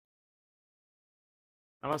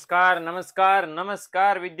નમસ્કાર નમસ્કાર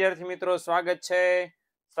નમસ્કાર વિદ્યાર્થી મિત્રો, સ્વાગત છે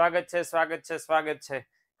સ્વાગત છે સ્વાગત છે સ્વાગત છે.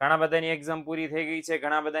 ઘણા બધાની એક્ઝામ પૂરી થઈ ગઈ છે,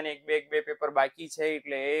 ઘણા બધાની એક બે પેપર બાકી છે,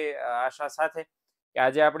 એટલે એ આશા સાથે કે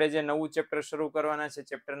આજે આપણે જે નવું ચેપ્ટર શરૂ કરવાના છે,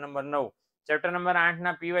 ચેપ્ટર નંબર 9, ચેપ્ટર નંબર 8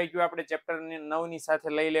 ના પીવાયક્યુ આપણે ચેપ્ટર 9 ની સાથે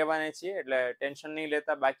લઈ લેવાના છીએ, એટલે ટેન્શન નહીં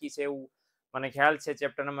લેતા. બાકી છે એવું મને ખ્યાલ છે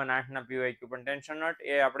ચેપ્ટર નંબર 8 ના પીવાયક્યુ, પણ ટેન્શન નોટ,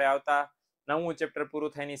 એ આપણે આવતા નવું ચેપ્ટર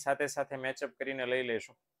પૂરું થઈની સાથે સાથે મેચઅપ કરીને લઈ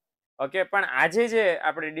લેશું. ઓકે, પણ આજે જે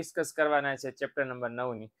આપણે ડિસ્કસ કરવાના છે ચેપ્ટર નંબર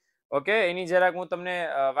 9 ની, ઓકે, એની જરાક હું તમને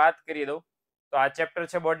વાત કરી દઉં. તો આ ચેપ્ટર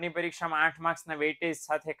છે બોર્ડની પરીક્ષામાં 8 માર્ક્સના વેઇટેજ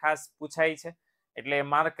સાથે ખાસ પૂછાય છે, એટલે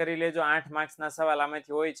માર્ક કરી લેજો. 8 માર્ક્સના સવાલ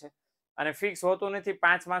આમાંથી હોય છે, અને ફિક્સ હોતું નથી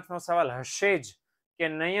 5 માર્ક્સનો સવાલ હશે જ કે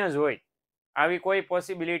નહીં જ હોય, આવી કોઈ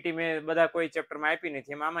પોસિબિલિટી મેં બધા કોઈ ચેપ્ટરમાં આપી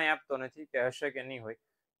નથી, એમ આમાંય આપતો નથી કે હશે કે નહીં હોય,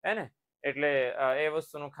 હે ને? એટલે એ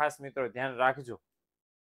વસ્તુનું ખાસ મિત્રો ધ્યાન રાખજો.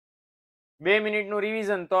 2 મિનિટનું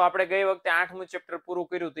રિવિઝન તો આપણે ગઈ વખતે 8મું ચેપ્ટર પૂરું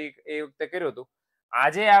કર્યું હતું, એ વખતે કર્યું હતું.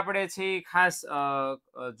 આજે આપણે છે ખાસ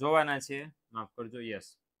જોવાના છીએ, માફ કરજો, યસ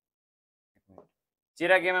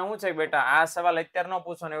ચિરાગ, એમાં શું છે બેટા, આ સવાલ અત્યારે ન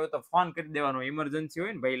પૂછો ને, એવું તો ફોન કરી દેવાનો, ઇમરજન્સી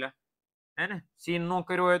હોય ને ભાઈલા, હે ને? સીન ન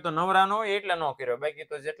કર્યો હોય તો નવરા ન હોય એટલે ન કર્યો, બાકી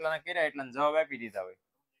તો જેટલા કર્યા એટલા જવાબ આપી દીધા હોય.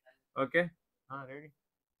 ઓકે, હા, રેડી.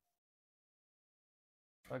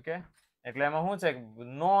 ઓકે, એટલે એમાં શું છે,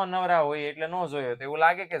 નો નવરા હોય એટલે નો જોયો, તો એવું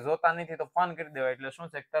લાગે કે જોતા નથી તો ફોન કરી દેવાય, એટલે શું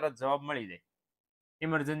છે તરત જવાબ મળી જાય,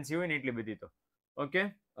 ઇમરજન્સી હોય ને એટલી બધી તો. ઓકે,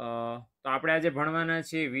 તો આપણે આજે ભણવાના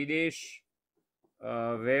છીએ વિદેશ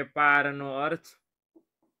વેપારનો અર્થ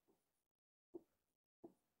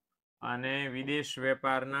અને વિદેશ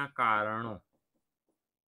વેપારના કારણો.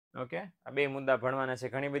 ઓકે, આ બે મુદ્દા ભણવાના છે.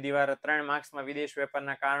 ઘણી બધી વાર 3 માર્ક્સમાં વિદેશ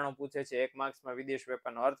વેપારના કારણો પૂછે છે, 1 માર્ક્સમાં વિદેશ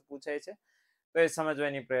વેપારનો અર્થ પૂછાય છે, તો એ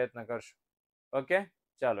સમજવાની પ્રયત્ન કરશું. ઓકે,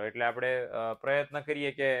 ચાલો, એટલે આપણે પ્રયત્ન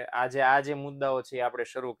કરીએ કે આજે આ જે મુદ્દાઓ છે એ આપણે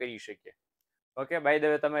શરૂ કરી શકીએ. ઓકે, બાય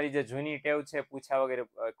ધ વે, તમારી જે જૂની ટેવ છે પૂછ્યા વગેરે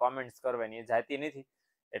કોમેન્ટ્સ કરવાની, એ જાતી નથી,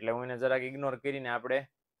 એટલે હું એને જરાક ઇગ્નોર કરીને આપણે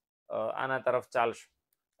આના તરફ ચાલશું.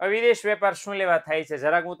 વિદેશ વેપાર શું લેવા થાય છે,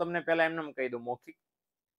 જરાક હું તમને પહેલા એમને કહી દઉં મૌખિક.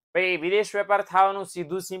 ભાઈ, વિદેશ વેપાર થવાનું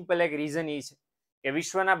સીધું સિમ્પલ એક રીઝન એ છે કે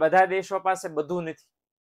વિશ્વના બધા દેશો પાસે બધું નથી.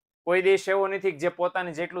 કોઈ દેશ એવો નથી જે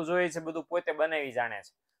પોતાને જેટલું જોઈએ છે બધું પોતે બનાવી જાણે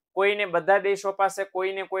છે. કોઈને બધા દેશો પાસે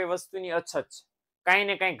કોઈને કોઈ વસ્તુની અછત છે, કાંઈ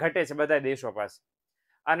ને કાંઈ ઘટે છે બધા દેશો પાસે,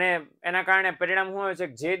 અને એના કારણે પરિણામ શું હોય છે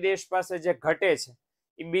કે જે દેશ પાસે જે ઘટે છે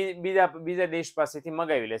એ બીજા દેશ પાસેથી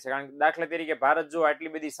મગાવી લે છે. કારણ કે દાખલા તરીકે ભારત જો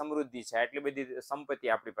આટલી બધી સમૃદ્ધિ છે, આટલી બધી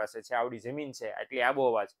સંપત્તિ આપણી પાસે છે, આવડી જમીન છે, આટલી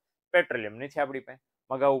આબોહવા છે, પેટ્રોલિયમ નથી આપણી પાસે,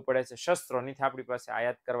 મગાવવું પડે છે. શસ્ત્રો નથી આપણી પાસે,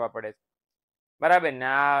 આયાત કરવા પડે છે, બરાબર ને?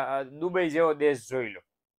 આ દુબઈ જેવો દેશ જોઈ લો,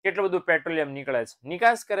 કેટલું બધું પેટ્રોલિયમ નીકળે છે,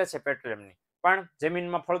 નિકાસ કરે છે પેટ્રોલિયમની, પણ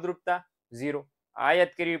જમીનમાં ફળદ્રુપતા ઝીરો,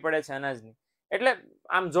 આયાત કરવી પડે છે અનાજની. એટલે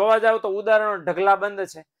આમ જોવા જાવ તો ઉદાહરણો ઢગલા બંધ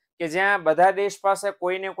છે કે જ્યાં બધા દેશ પાસે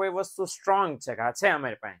કોઈને કોઈ વસ્તુ સ્ટ્રોંગ છે, કે છે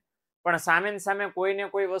અમારી પાસે, પણ સામે સામે કોઈને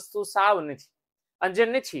કોઈ વસ્તુ સાવ નથી, અને જે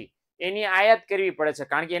નથી એની આયાત કરવી પડે છે,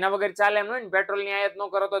 કારણ કે એના વગર ચાલે એમ હોય ને. પેટ્રોલની આયાત ન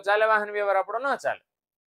કરો તો ચાલે, વાહન વ્યવહાર આપણો ન ચાલે.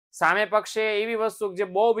 સામે પક્ષે એવી વસ્તુ જે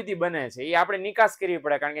બહુ બધી બને છે એ આપણે નિકાસ કરવી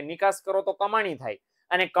પડે, કારણ કે નિકાસ કરો તો કમાણી થાય,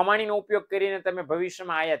 અને કમાણીનો ઉપયોગ કરીને તમે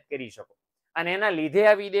ભવિષ્યમાં આયાત કરી શકો, અને એના લીધે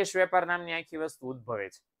આ વિદેશ વેપાર નામની આખી વસ્તુ ઉદ્ભવે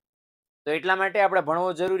છે. તો એટલા માટે આપણે ભણવો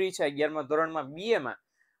જરૂરી છે. 11મા ધોરણમાં BA માં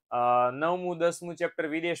 9મું 10મું ચેપ્ટર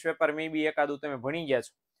વિદેશ વેપાર મે બી એકાદું તમે ભણી ગયા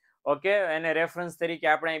છો. ઓકે, એને રેફરન્સ તરીકે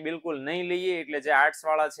આપણે બિલકુલ નહીં લઈએ, એટલે જે આર્ટ્સ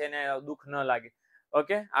વાળા છે એને દુઃખ ન લાગે.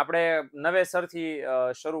 ઓકે, આપણે નવેસરથી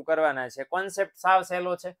શરૂ કરવાના છે. કોન્સેપ્ટ સાવ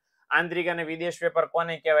સહેલો છે, આંતરિક અને વિદેશ વેપાર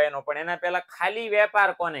કોને કહેવાય એનો, પણ એના પહેલા ખાલી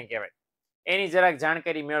વેપાર કોને કહેવાય એની જરાક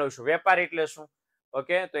જાણકારી મેળવશું. વેપાર એટલે શું?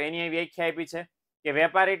 ઓકે, તો એની વ્યાખ્યા આપી છે કે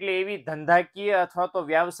વેપાર એટલે એવી ધંધાકીય અથવા તો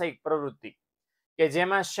વ્યાવસાયિક પ્રવૃત્તિ કે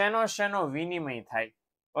જેમાં શેનો વિનિમય થાય.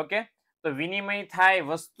 ઓકે, તો વિનિમય થાય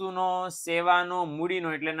વસ્તુનો, સેવાનો,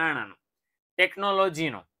 મૂડીનો એટલે નાણાંનો,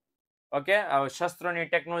 ટેકનોલોજીનો. ઓકે, શસ્ત્રોની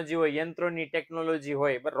ટેકનોલોજી હોય, યંત્રોની ટેકનોલોજી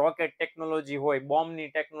હોય, રોકેટ ટેકનોલોજી હોય, બોમ્બની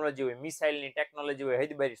ટેકનોલોજી હોય, મિસાઇલની ટેકનોલોજી હોય,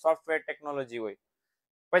 હદબારી સોફ્ટવેર ટેકનોલોજી હોય.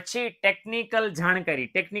 પછી ટેકનિકલ જાણકારી.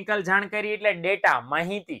 ટેકનિકલ જાણકારી એટલે ડેટા,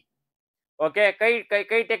 માહિતી. ઓકે,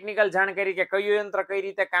 કઈ ટેકનિકલ જાણકારી કે કયું યંત્ર કઈ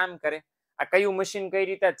રીતે કામ કરે, આ કયું મશીન કઈ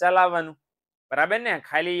રીતે ચલાવવાનું, બરાબર ને?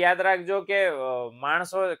 ખાલી યાદ રાખજો કે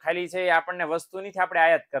માણસો ખાલી છે આપણને વસ્તુ નથી આપણે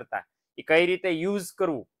આયાત કરતા, એ કઈ રીતે યુઝ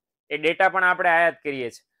કરવું એ ડેટા પણ આપણે આયાત કરીએ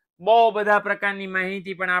છીએ. બહુ બધા પ્રકારની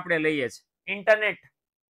માહિતી પણ આપણે લઈએ છીએ. ઇન્ટરનેટ,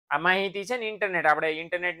 આ માહિતી છે ને, ઇન્ટરનેટ, આપણે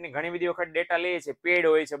ઇન્ટરનેટની ઘણી બધી વખત ડેટા લઈએ છીએ, પેડ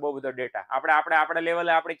હોય છે બહુ બધો ડેટા. આપણા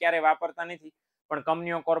લેવલે આપણે ક્યારેય વાપરતા નથી, પણ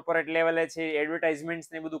કંપનીઓ કોર્પોરેટ લેવલે છે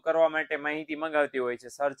એડવર્ટાઇઝમેન્ટ્સ ને બધું કરવા માટે માહિતી મંગાવતી હોય છે,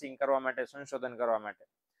 સર્ચિંગ કરવા માટે, સંશોધન કરવા માટે.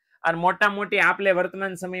 અને મોટા મોટી આપણે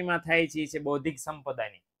વર્તમાન સમયમાં થાય છે બૌદ્ધિક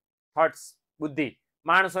સંપદાની, થોટ્સ, બુદ્ધિ,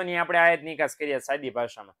 માણસોની આપણે આયાત નિકાસ કરીએ સાદી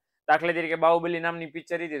ભાષામાં. દાખલા તરીકે બાહુબલી નામની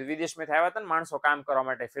પિક્ચર હતી, વિદેશમાંથી આવ્યા હતા ને માણસો કામ કરવા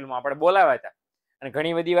માટે, ફિલ્મો આપણે બોલાવ્યા હતા. અને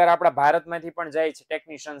ઘણી બધી વાર આપણા ભારતમાંથી પણ જાય છે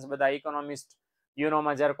ટેકનિશિયન્સ, બધા ઇકોનોમિસ્ટ,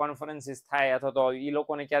 યુનોમાં જ્યારે કોન્ફરન્સીસ થાય અથવા તો એ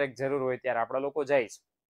લોકોને ક્યારેક જરૂર હોય ત્યારે આપણા લોકો જાય છે.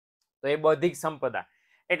 તો એ બૌદ્ધિક સંપદા,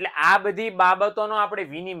 એટલે આ બધી બાબતોનો આપણે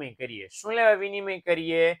વિનિમય કરીએ. શું લેવા વિનિમય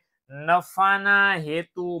કરીએ? નફાના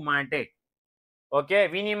હેતુ માટે. ઓકે,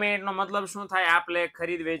 વિનિમયનો મતલબ શું થાય? આપલે,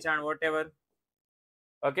 ખરીદ વેચાણ, વોટેવર.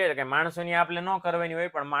 ઓકે, કે માણસોની આપલે ન કરવાની હોય,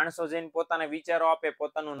 પણ માણસો જઈને પોતાના વિચારો આપે,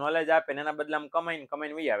 પોતાનું નોલેજ આપે ને એના બદલામાં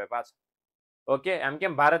કમાઈને વહી આવે પાછા. ઓકે, આમ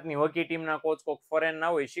કેમ ભારતની હોકી ટીમના કોચ કોક ફોરેન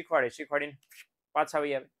ના હોય, શીખવાડીને પાછા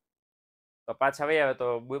વહી આવે. તો પાછા વહી આવે તો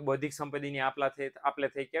બૌદ્ધિક સંપત્તિની આપલે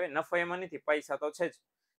થઈ કહેવાય. નફો એમાં નથી, પૈસા તો છે જ.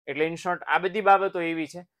 એટલે ઇન શોર્ટ આ બધી બાબતો એવી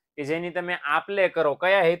છે કે જેની તમે આપલે કરો.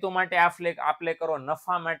 કયા હેતુ માટે આપલે કરો?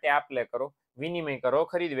 નફા માટે આપલે કરો, વિનિમય કરો,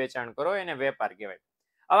 ખરીદ વેચાણ કરો, એને વેપાર કહેવાય.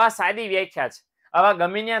 આવા સાદી વ્યાખ્યા છે. આવા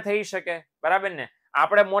ગમે ત્યાં થઈ શકે, બરાબર ને?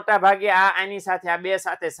 આપણે મોટા ભાગે આની સાથે, આ બે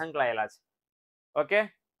સાથે સંકળાયેલા છે. ઓકે,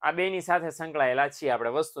 આ બેની સાથે સંકળાયેલા છીએ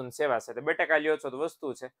આપણે, વસ્તુ અને સેવા સાથે. બટાકા લ્યો છો તો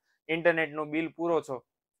વસ્તુ છે, ઇન્ટરનેટનું બિલ પૂરો છો,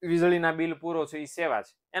 વીજળીના બિલ પૂરો છો, એ સેવા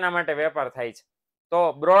છે. એના માટે વેપાર થાય છે.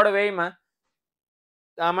 તો બ્રોડ વેમાં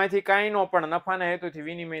આમાંથી કાંઈ નો પણ નફાના હેતુથી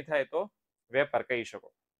વિનિમય થાય તો વેપાર કહી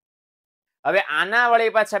શકો. હવે આના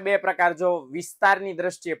વળી પાછા બે પ્રકાર, જો વિસ્તારની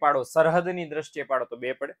દ્રષ્ટિએ પાડો, સરહદની દ્રષ્ટિએ પાડો તો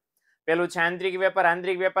બે પડે. પેલું છે આંતરિક વેપાર.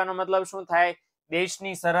 આંતરિક વેપારનો મતલબ શું થાય?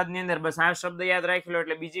 દેશની સરહદની અંદર, બસ આ શબ્દ યાદ રાખી લો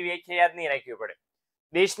એટલે બીજી વ્યાખ્યા યાદ નહીં રાખવી પડે.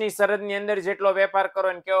 દેશની સરહદની અંદર જેટલો વેપાર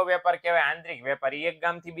કરો ને કેવો વેપાર કહેવાય? આંતરિક વેપાર. એક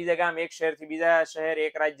ગામથી બીજા ગામ, એક શહેરથી બીજા શહેર,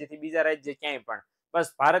 એક રાજ્યથી બીજા રાજ્ય, ક્યાંય પણ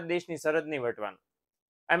બસ ભારત દેશની સરહદ નહીં વટવાનું.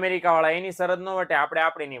 અમેરિકા વાળા એની સરહદ ન વટે, આપણે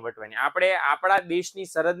આપણી નહીં વટવાની. આપણે આપણા દેશની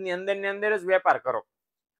સરહદની અંદર જ વેપાર કરો.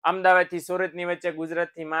 અમદાવાદથી સુરતની વચ્ચે,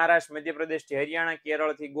 ગુજરાતથી મહારાષ્ટ્ર, મધ્યપ્રદેશથી હરિયાણા,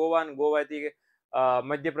 કેરળથી ગોવા, ગોવાથી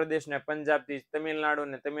મધ્યપ્રદેશ ને પંજાબથી તમિલનાડુ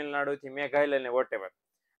ને તમિલનાડુથી મેઘાલય ને વોટેવર.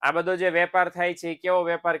 આ બધો જે વેપાર થાય છે એ કેવો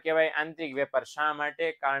વેપાર કહેવાય? આંતરિક વેપાર. શા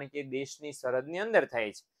માટે? કારણ કે દેશની સરહદની અંદર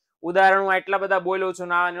થાય છે. ઉદાહરણ હું આટલા બધા બોલ્યો છું,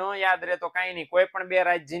 ના યાદ રહે તો કાંઈ નહીં. કોઈ પણ બે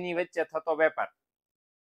રાજ્યની વચ્ચે થતો વેપાર.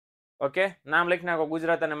 ઓકે, નામ લખી નાખો.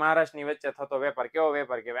 ગુજરાત અને મહારાષ્ટ્રની વચ્ચે થતો વેપાર કેવો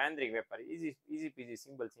વેપાર કહેવાય? આંતરિક વેપાર. Easy પીઝી,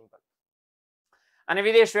 simple. અને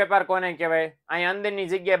વિદેશ વેપાર કોને કહેવાય? અહીંયા અંદરની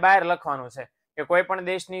જગ્યાએ બહાર લખવાનું છે કે કોઈ પણ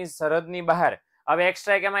દેશની સરહદની બહાર. હવે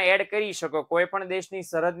એક્સ્ટ્રા એમાં એડ કરી શકો, કોઈ પણ દેશની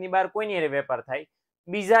સરહદની બહાર કોઈની હારે વેપાર થાય?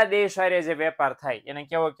 બીજા દેશ હારે જે વેપાર થાય એને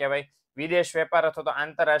કેવો કહેવાય? વિદેશ વેપાર અથવા તો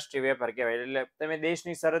આંતરરાષ્ટ્રીય વેપાર કહેવાય. એટલે તમે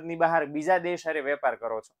દેશની સરહદની બહાર બીજા દેશ હારે વેપાર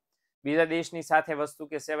કરો છો, બીજા દેશની સાથે વસ્તુ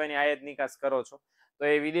કે સેવાની આયાત નિકાસ કરો છો, તો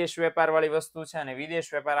એ વિદેશ વેપાર વાળી વસ્તુ છે. અને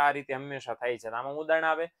વિદેશ વેપાર આ રીતે હંમેશા થાય છે. આમાં ઉદાહરણ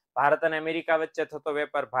આવે ભારત અને અમેરિકા વચ્ચે થતો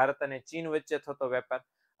વેપાર, ભારત અને ચીન વચ્ચે થતો વેપાર.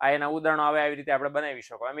 આ એના ઉદાહરણો આવે, આવી રીતે આપણે બનાવી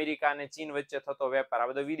શકો. અમેરિકા અને ચીન વચ્ચે થતો વેપાર, આ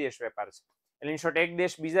બધો વિદેશ વેપાર છે. એટલે ઇન શોર્ટ એક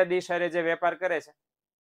દેશ બીજા દેશ હારે જે વેપાર કરે છે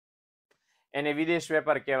એને વિદેશ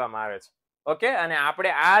વેપાર કહેવામાં આવે છે. ઓકે, અને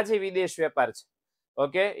આપણે આ જે વિદેશ વેપાર છે,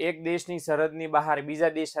 ઓકે, એક દેશની સરહદની બહાર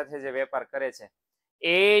બીજા દેશ સાથે જે વેપાર કરે છે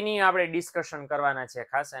એની આપણે ડિસ્કશન કરવાના છે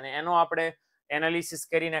ખાસ. અને એનો આપણે એનાલિસિસ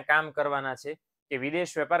કરીને કામ કરવાના છે કે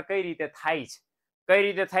વિદેશ વેપાર કઈ રીતે થાય છે. કઈ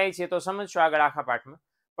રીતે થાય છે તો સમજશો આગળ આખા પાઠમાં.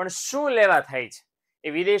 પણ શું લેવા થાય છે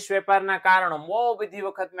એ વિદેશ વેપારના કારણો બહુ બધી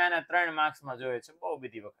વખત મેં આને 3 માર્ક્સમાં જોયે છે, બહુ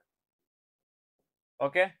બધી વખત.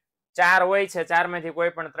 ઓકે, 4 હોય છે, 4 માંથી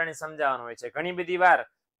કોઈ પણ 3 સમજાવવાનું હોય છે. ઘણી બધી વાર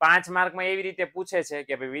 5 માર્કમાં એવી રીતે પૂછે છે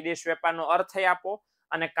કે ભાઈ વિદેશ વેપારનો અર્થ આપો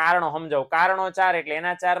અને કારણો સમજાવો. કારણો 4 એટલે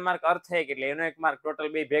એના 4 માર્ક, અર્થ એટલે એનો 1 માર્ક. ટોટલ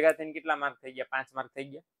બે ભેગા થઈને કેટલા માર્ક થઈ ગયા? 5 માર્ક થઈ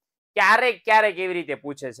ગયા. ક્યારેક એવી રીતે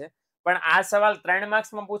પૂછે છે, પણ આ સવાલ 3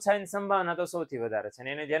 માર્ક્સમાં પૂછાયની સંભાવના તો સૌથી વધારે છે.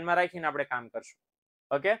 એને ધ્યાનમાં રાખીને આપણે કામ કરશું.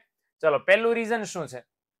 ઓકે, ચલો, પહેલું રીઝન શું છે?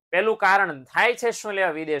 પહેલું કારણ થાય છે શું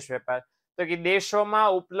લેવા વિદેશ વેપાર? તો કે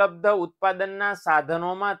દેશોમાં ઉપલબ્ધ ઉત્પાદનના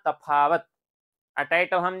સાધનોમાં તફાવત. આ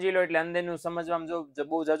ટાઇટલ સમજી લો એટલે અંદરનું સમજવામાં જો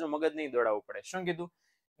બહુ જાજુ મગજ નહીં દોડાવવું પડે. શું કીધું?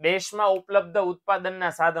 દેશમાં ઉપલબ્ધ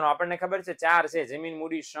ઉત્પાદનના સાધનો આપણને ખબર છે 4 છે: જમીન,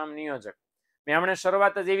 મૂડી, શ્રમ, નિયોજક. મેં હમણાં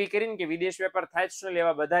શરૂઆત જ એવી કરીને કે વિદેશ વેપાર થાય શું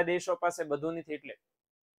લેવા? બધા દેશો પાસે બધું નથી એટલે.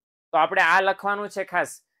 તો આપણે આ લખવાનું છે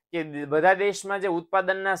ખાસ કે બધા દેશમાં જે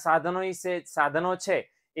ઉત્પાદનના સાધનો છે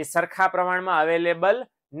એ સરખા પ્રમાણમાં અવેલેબલ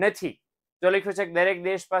નથી. તો લખ્યું છે કે દરેક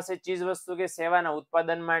દેશ પાસે ચીજ વસ્તુ કે સેવાના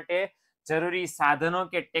ઉત્પાદન માટે જરૂરી સાધનો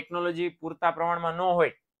કે ટેકનોલોજી પૂરતા પ્રમાણમાં ન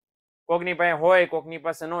હોય. કોકની પાસે હોય, કોકની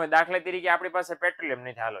પાસે ન હોય. દાખલા તરીકે આપણી પાસે પેટ્રોલિયમ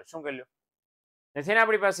નથી, હાલો શું કર્યું? નથી ને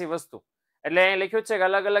આપણી પાસે વસ્તુ. એટલે અહીં લખ્યું છે કે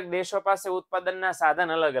અલગ અલગ દેશો પાસે ઉત્પાદનના સાધન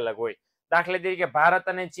અલગ અલગ હોય. દાખલા તરીકે ભારત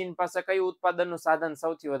અને ચીન પાસે કયું ઉત્પાદનનું સાધન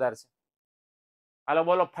સૌથી વધારે છે? હાલો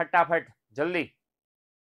બોલો ફટાફટ, જલ્દી.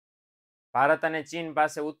 ભારત અને ચીન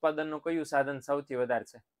પાસે ઉત્પાદનનું કયું સાધન સૌથી વધારે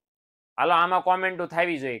છે? હાલો આમાં કોમેન્ટો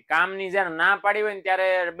થવી જોઈએ. કામની જ્યારે ના પાડી હોય ને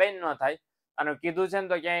ત્યારે બેન ન થાય, અને કીધું છે ને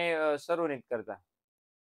તો ક્યાંય શરૂ નથી કરતા.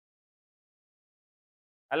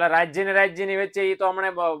 એટલે રાજ્ય ને રાજ્યની વચ્ચે એ તો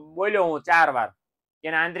હમણાં બોલ્યો હું 4 વાર કે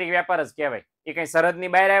એને આંતરિક વેપાર જ કહેવાય. એ કઈ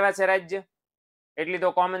સરહદની બહાર આવ્યા છે રાજ્ય? એટલી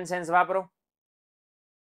તો કોમન સેન્સ વાપરો.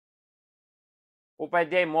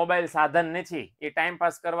 ઉપાધ્યાય મોબાઈલ સાધન નથી, એ ટાઈમ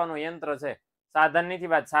પાસ કરવાનું યંત્ર છે, સાધન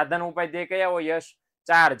નથી. વાત સાધન ઉપાધ્યાય કયા હોય? યશ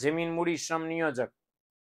 4, જમીન, મૂડી, શ્રમ, નિયોજક.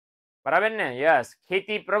 બરાબર ને? યસ.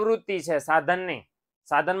 ખેતી પ્રવૃત્તિ છે, સાધન નહીં.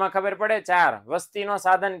 સાધનમાં ખબર પડે 4. વસ્તીનો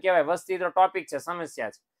સાધન કહેવાય. વસ્તી તો ટોપિક છે,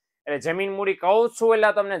 સમસ્યા છે. એટલે જમીન મૂડી કહું છું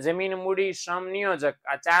એટલે તમને જમીન, મૂડી, શ્રમ, નિયોજક,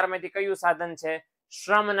 આ 4 માંથી કયું સાધન છે?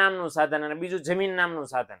 શ્રમ નામનું સાધન અને બીજું જમીન નામનું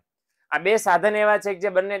સાધન. આ 2 સાધન એવા છે કે જે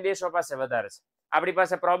બંને દેશો પાસે વધારે છે. આપણી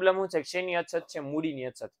પાસે પ્રોબ્લેમ શું છે? શેની અછત છે? મૂડીની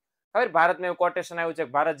અછત. ખબર ભારતમાં એવું કોટેશન આવ્યું છે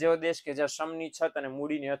કે ભારત જેવો દેશ કે જ્યાં શ્રમની છત અને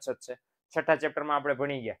મૂડીની અછત છે. 6થા ચેપ્ટરમાં આપણે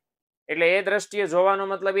ભણી ગયા. એટલે એ દ્રષ્ટિએ જોવાનો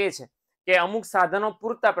મતલબ એ છે કે અમુક સાધનો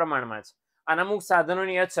પૂરતા પ્રમાણમાં છે અને અમુક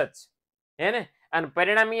સાધનોની અછત છે, હે ને? અને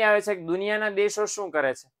પરિણામ એ આવે છે કે દુનિયાના દેશો શું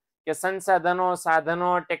કરે છે કે સંસાધનો, સાધનો,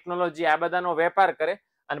 ટેકનોલોજી આ બધાનો વેપાર કરે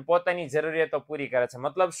અને પોતાની જરૂરિયાતો પૂરી કરે છે.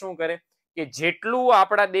 મતલબ શું કરે કે જેટલું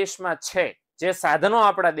આપણા દેશમાં છે, જે સાધનો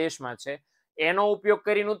આપણા દેશમાં છે એનો ઉપયોગ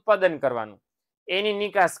કરીને ઉત્પાદન કરવાનું, એની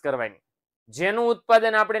નિકાસ કરવાની. જેનું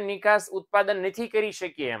ઉત્પાદન આપણે નિકાસ ઉત્પાદન નથી કરી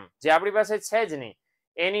શકીએ એમ, જે આપણી પાસે છે જ નહીં,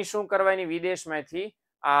 એની શું કરવાની? વિદેશમાંથી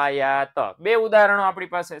આયાત. 2 ઉદાહરણો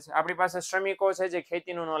આપણી પાસે છે. આપણી પાસે શ્રમિકો છે જે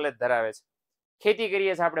ખેતીનું નોલેજ ધરાવે છે. ખેતી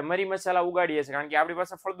કરીએ છીએ આપણે, મરી મસાલા ઉગાડીએ છીએ કારણ કે આપણી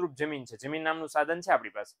પાસે ફળદ્રુપ જમીન છે. જમીન નામનું સાધન છે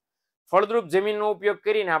આપણી પાસે. ફળદ્રુપ જમીનનો ઉપયોગ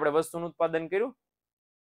કરીને આપણે વસ્તુનું ઉત્પાદન કર્યું,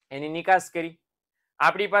 એની નિકાસ કરી.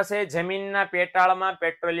 આપણી પાસે જમીનના પેટાળમાં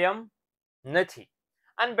પેટ્રોલિયમ નથી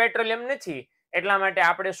અને પેટ્રોલિયમ નથી એટલા માટે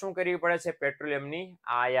આપણે શું કરવી પડે છે? પેટ્રોલિયમની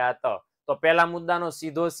આયાત. તો પહેલા મુદ્દાનો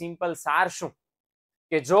સીધો સિમ્પલ સાર શું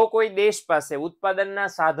કે જો કોઈ દેશ પાસે ઉત્પાદનના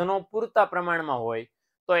સાધનો પૂરતા પ્રમાણમાં હોય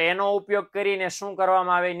તો એનો ઉપયોગ કરીને શું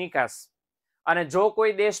કરવામાં આવે? નિકાસ. અને જો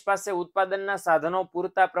કોઈ દેશ પાસે ઉત્પાદનના સાધનો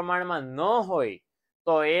પૂરતા પ્રમાણમાં ન હોય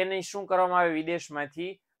તો એની શું કરવામાં આવે?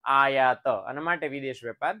 વિદેશમાંથી આયાત. અને માટે વિદેશ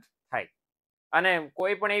વેપાર થાય. અને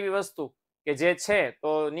કોઈ પણ એવી વસ્તુ કે જે છે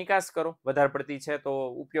તો નિકાસ કરો, વધારે પડતી છે તો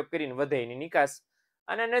ઉપયોગ કરીને વધે એની નિકાસ,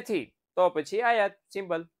 અને નથી તો પછી આયાત.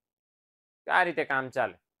 સિમ્પલ. આ રીતે કામ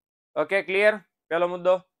ચાલે. Okay, clear? પહેલો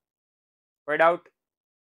મુદ્દો. કોઈ ડાઉટ?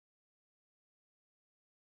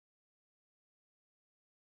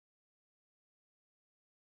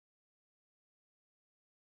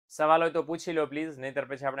 સવાલ હોય તો પૂછી લો પ્લીઝ, નહીતર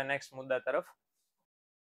પછી આપણે નેક્સ્ટ મુદ્દા તરફ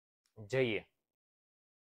જઈએ.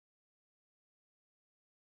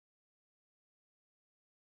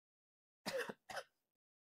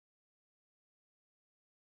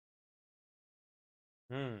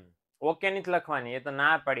 ઓકે નથી લખવાની, એ તો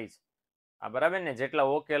ના પાડી છે. આ બરાબર ને? જેટલા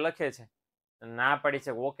ઓકે લખે છે ના પાડી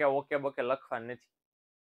છે ઓકે ઓકે બકે લખવાનું નથી.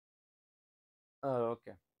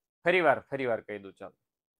 ઓકે, ફરી વાર કહી દઉં. ચાલો.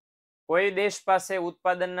 કોઈ દેશ પાસે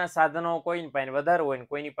ઉત્પાદનના સાધનો કોઈની પાસે વધારે હોય ને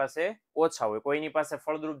કોઈની પાસે ઓછા હોય. કોઈની પાસે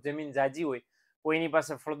ફળદ્રુપ જમીન જાજી હોય, કોઈની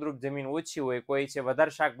પાસે ફળદ્રુપ જમીન ઓછી હોય. કોઈ છે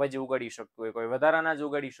વધારે શાકભાજી ઉગાડી શકતું હોય, કોઈ વધારે અનાજ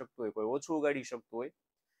ઉગાડી શકતું હોય, કોઈ ઓછું ઉગાડી શકતું હોય.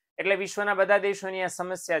 એટલે વિશ્વના બધા દેશોની આ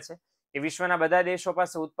સમસ્યા છે કે વિશ્વના બધા દેશો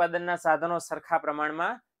પાસે ઉત્પાદનના સાધનો સરખા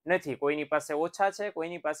પ્રમાણમાં નથી. કોઈની પાસે ઓછા છે,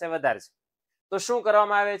 કોઈની પાસે વધારે છે. તો શું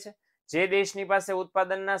કરવામાં આવે છે? જે દેશની પાસે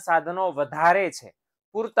ઉત્પાદનના સાધનો વધારે છે,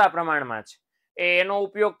 પૂરતા પ્રમાણમાં છે, એનો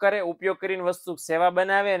ઉપયોગ કરે, ઉપયોગ કરીને વસ્તુ સેવા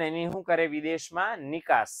બનાવે અને એની શું કરે? વિદેશમાં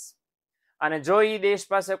નિકાસ. અને જો એ દેશ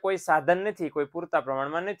પાસે કોઈ સાધન નથી, કોઈ પૂરતા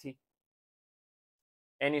પ્રમાણમાં નથી,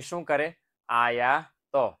 એની શું કરે?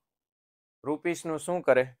 આયાત. રૂપીસનું શું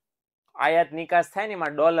કરે? આયાત નિકાસ થાય ને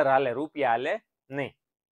એમાં ડોલર હાલે, રૂપિયા હાલે નહીં.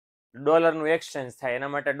 ડોલરનું એક્સચેન્જ થાય એના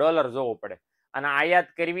માટે ડોલર જોવો પડે. અને આયાત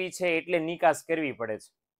કરવી છે એટલે નિકાસ કરવી પડે છે.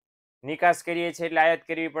 નિકાસ કરીએ છીએ એટલે આયાત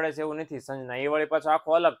કરવી પડે છે એવું નથી સંજના. એ વળી પાછો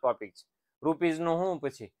આખો અલગ ટોપિક છે. રૂપીઝનું શું?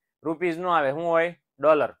 પછી રૂપીઝ નો આવે, શું હોય?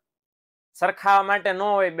 ડોલર. સરખાવા માટે ન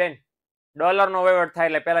હોય બેન. ડોલરનો વહીવટ થાય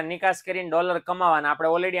એટલે પહેલા નિકાસ કરીને ડોલર કમાવાના. આપણે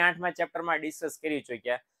ઓલરેડી 8મા ચેપ્ટરમાં ડિસ્કસ કરી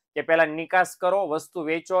ચૂક્યા કે પહેલા નિકાસ કરો, વસ્તુ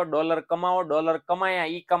વેચો, ડોલર કમાવો, ડોલર કમાયા,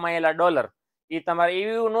 ઈ કમાયેલા ડોલર એ તમારે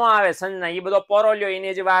એવું ન આવે સંજના. એ બધો પોરો લ્યો,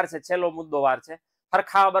 એની જે વાર છે, છેલ્લો મુદ્દો વાર છે.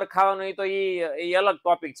 હરખાવા બરખાવાનું એ તો એ અલગ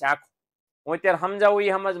ટોપિક છે આખો. હું અત્યારે સમજાવું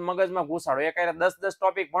એ સમજ મગજમાં ઘુસાડો. એક 10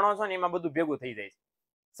 ટોપિક ભણો છો ને એમાં બધું ભેગું થઈ જાય છે.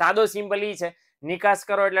 સાદો સિમ્પલ ઈ છે, નિકાસ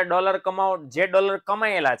કરો એટલે ડોલર કમાવો. જે ડોલર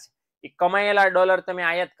કમાયેલા છે એ કમાયેલા ડોલર તમે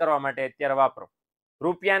આયાત કરવા માટે અત્યારે વાપરો.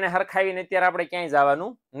 રૂપિયાને હરખાવીને અત્યારે આપણે ક્યાંય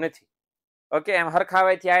જવાનું નથી. ઓકે, એમ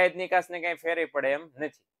હરખાવાથી આયાત નિકાસને કઈ ફેરે પડે એમ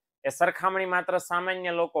નથી. એ સરખામણી માત્ર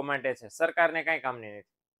સામાન્ય લોકો માટે છે, સરકારને કઈ કામની નથી.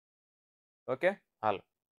 ઓકે, હાલો.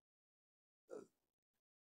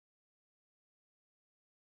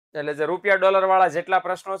 એટલે જે રૂપિયા ડોલર વાળા જેટલા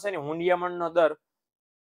પ્રશ્નો છે ને, હુંડિયામણનો દર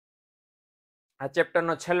આ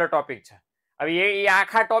ચેપ્ટરનો છેલ્લો ટોપિક છે. હવે એ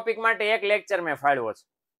આખા ટોપિક માટે એક લેક્ચર મેં ફાળવ્યો છે.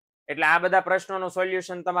 એટલે આ બધા પ્રશ્નોનું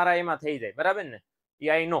સોલ્યુશન તમારા એમાં થઈ જાય, બરાબર ને?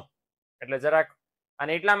 આઈ નો. એટલે જરાક,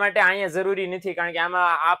 અને એટલા માટે અહીંયા જરૂરી નથી, કારણ કે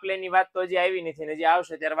આમાં આ પ્લેનની વાત તો હજી આવી નથી ને, જે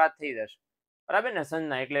આવશે ત્યારે વાત થઈ જશે, બરાબર ને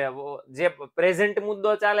સંજના? એટલે જે પ્રેઝન્ટ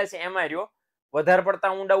મુદ્દો ચાલે છે એમાં રહ્યો, વધારે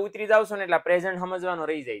પડતા ઊંડા ઉતરી જાવશો ને એટલે પ્રેઝન્ટ સમજવાનો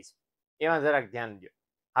રહી જાય છે, એમાં જરાક ધ્યાન દો.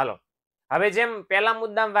 હાલો, હવે જેમ પહેલા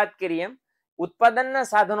મુદ્દામાં વાત કરી એમ ઉત્પાદનના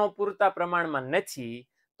સાધનો પૂરતા પ્રમાણમાં નથી,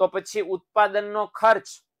 તો પછી ઉત્પાદનનો ખર્ચ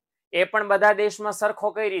એ પણ બધા દેશમાં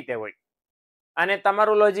સરખો કઈ રીતે હોય? અને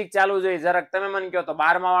તમારું લોજિક ચાલુ જોઈએ. જરાક તમે મને કહો તો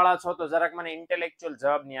 12મા વાળા છો તો જરાક મને ઇન્ટેલેક્ચ્યુઅલ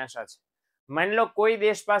જવાબની આશા છે. માની લો કોઈ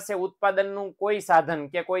દેશ પાસે ઉત્પાદનનું કોઈ સાધન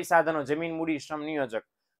કે કોઈ સાધનો, જમીન, મૂડી, શ્રમ, નિયોજક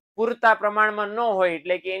પૂરતા પ્રમાણમાં ન હોય,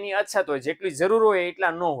 એટલે કે એની અછત હોય, જેટલી જરૂર હોય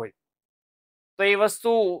એટલા ન હોય, તો એ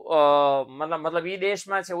વસ્તુ મતલબ એ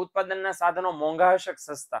દેશમાં છે ઉત્પાદનના સાધનો મોંઘા હશે કે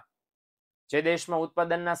સસ્તા? જે દેશમાં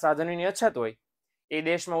ઉત્પાદનના સાધનોની અછત હોય એ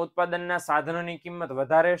દેશમાં ઉત્પાદનના સાધનોની કિંમત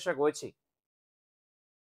વધારે હશે કે ઓછી?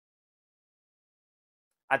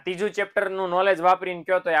 આ ત્રીજું ચેપ્ટર નું નોલેજ વાપરીને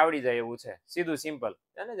કયો તો આવડી જાય એવું છે, સીધું સિમ્પલ,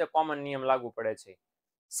 એને જે કોમન નિયમ લાગુ પડે છે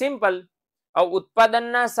સિમ્પલ.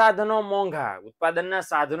 ઉત્પાદનના સાધનો મોંઘા, ઉત્પાદનના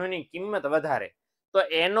સાધનોની કિંમત વધારે, તો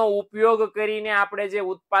એનો ઉપયોગ કરીને આપણે જે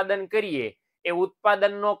ઉત્પાદન કરીએ એ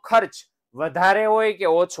ઉત્પાદનનો ખર્ચ વધારે હોય કે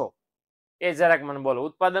ઓછો? એ જરાક મને બોલો.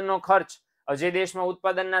 ઉત્પાદનનો ખર્ચ, જે દેશમાં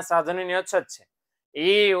ઉત્પાદનના સાધનોની અછત છે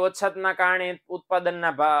એ અછતના કારણે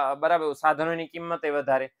ઉત્પાદનના બરાબર સાધનોની કિંમત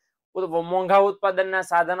વધારે, મોંઘા ઉત્પાદનના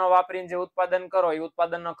સાધનો વાપરીને જે ઉત્પાદન કરો એ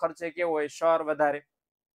ઉત્પાદનનો ખર્ચ કેવો હોય? શર વધારે.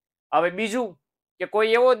 હવે બીજું કે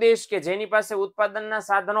કોઈ એવો દેશ કે જેની પાસે ઉત્પાદનના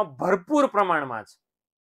સાધનો ભરપૂર પ્રમાણમાં છે,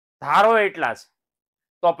 ધારો એટલા છે,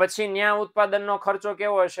 તો પછી ત્યાં ઉત્પાદનનો ખર્ચો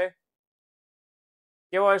કેવો હશે?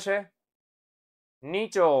 કેવો હશે?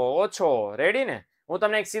 નીચો, ઓછો. રેડી ને? હું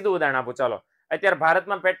તમને એક સીધું ઉદાહરણ આપું. ચાલો, અત્યારે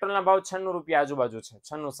ભારતમાં પેટ્રોલના ભાવ 96 રૂપિયા આજુબાજુ છે,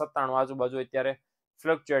 96-97 આજુબાજુ અત્યારે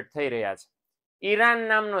ફ્લક્ચ્યુએટ થઈ રહ્યા છે. ઈરાન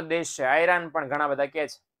નામનો દેશ છે, આયરાન પણ ઘણા બધા કહે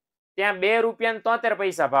છે, ત્યાં 2 રૂપિયા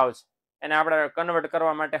 73 ભાવ છે. એને આપણે કન્વર્ટ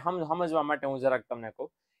કરવા માટે, સમજવા માટે હું જરાક તમને કહું.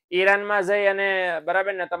 ઈરાનમાં જઈ અને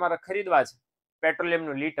બરાબર ને તમારે ખરીદવા છે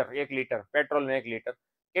પેટ્રોલિયમનું લીટર, 1 લીટર પેટ્રોલનું 1 લીટર,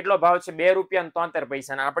 કેટલો ભાવ છે? 2 રૂપિયા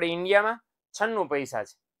 73. અને આપણે ઇન્ડિયામાં 96 પૈસા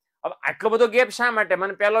છે. હવે આટલો બધો ગેપ શા માટે?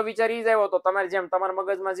 મને પહેલો વિચાર ઈ જ આવ્યો તો, તમારે જેમ તમારા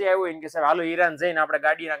મગજમાં જે આવ્યું કે સાહેબ હાલો ઈરાન જઈને આપણે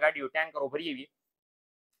ગાડીઓ ટેન્કરો ભરી આવીએ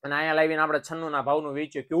અને અહીંયા લાવીને આપણે 96 ના ભાવનું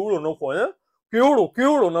વેચીએ, કેવડો નફો? હે,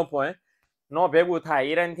 કેવડો નફો? હે, નો ભેગું થાય.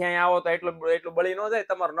 ઈરાન થી અહીંયા આવો તો એટલું બળી ન જાય,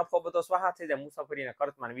 તમારો નફો બધો સ્વાહા થઈ જાય મુસાફરીના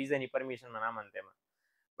ખર્ચમાં, વિઝાની પરમિશનમાં, આમાં તેમાં.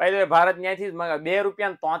 ભાઈ ભારત ત્યાંથી જ 2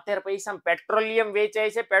 રૂપિયા 73 પેટ્રોલિયમ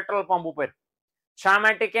વેચાય છે પેટ્રોલ પંપ ઉપર. શા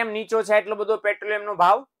માટે? કેમ નીચો છે એટલો બધો પેટ્રોલિયમનો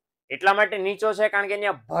ભાવ? એટલા માટે નીચો છે કારણ કે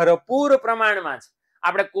ત્યાં ભરપૂર પ્રમાણમાં છે.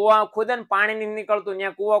 આપણે કુવા ખોદે ને પાણી નથી નીકળતું,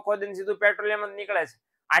 ત્યાં કુવા ખોદે ને સીધું પેટ્રોલિયમ જ નીકળે છે.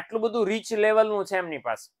 આટલું બધું રીચ લેવલનું છે એમની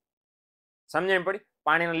પાસે. સમજણ પડી?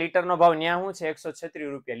 પાણીના લીટરનો ભાવ ત્યાં શું છે?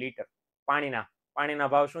 136 રૂપિયા લીટર. પાણીના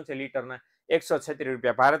ભાવ શું છે લીટરના? 136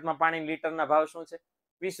 રૂપિયા. ભારતમાં પાણી લીટરના ભાવ શું છે?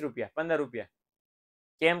 20 રૂપિયા, 15 રૂપિયા.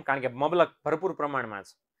 કેમ? કારણ કે મબલક ભરપૂર પ્રમાણમાં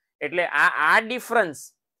છે. એટલે આ ડિફરન્સ,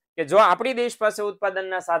 કે જો આપણી દેશ પાસે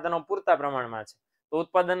ઉત્પાદનના સાધનો પૂરતા પ્રમાણમાં છે તો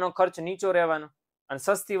ઉત્પાદનનો ખર્ચ નીચો રહેવાનો અને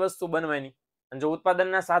સસ્તી વસ્તુ બનવાની, અને જો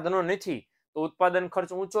ઉત્પાદનના સાધનો નથી તો ઉત્પાદન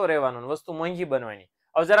ખર્ચ ઊંચો રહેવાનો, વસ્તુ મોંઘી બનવાની.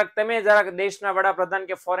 હવે જરાક દેશના વડાપ્રધાન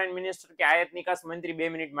કે ફોરેન મિનિસ્ટર કે આયાત નિકાસ મંત્રી 2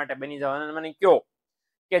 મિનિટ માટે બની જાવ અને મને કહો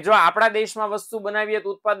કે જો આપણા દેશમાં વસ્તુ બનાવીએ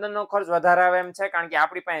તો ઉત્પાદનનો ખર્ચ વધારે આવે એમ છે, કારણ કે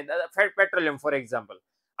આપણી પાસે પેટ્રોલિયમ, ફોર એક્ઝામ્પલ,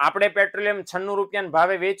 આપણે પેટ્રોલિયમ 96 રૂપિયાના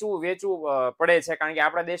ભાવે વેચવું પડે છે, કારણ કે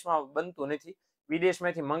આપણા દેશમાં બનતું નથી,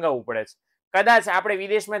 વિદેશમાંથી મંગાવવું પડે છે. કદાચ આપણે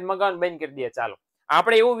વિદેશમાં જ મંગાવવાનું બંધ કરી દઈએ, ચાલો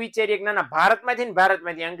આપણે એવું વિચારીએ કે ના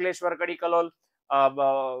ભારતમાંથી અંકલેશ્વર, કડી-કલોલ,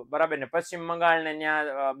 બરાબર ને પશ્ચિમ બંગાળ ને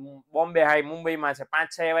ત્યાં બોમ્બે હાઈ, મુંબઈમાં છે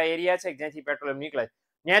 5-6 એવા એરિયા છે જ્યાંથી પેટ્રોલિયમ નીકળે છે,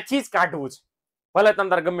 ત્યાંથી જ કાઢવું છે. ભલે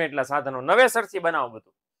તમારે ગમે એટલા સાધનો નવેસરથી બનાવો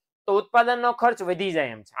બધું, તો ઉત્પાદનનો ખર્ચ વધી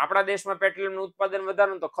જાય એમ છે. આપણા દેશમાં પેટ્રોલિયમનું ઉત્પાદન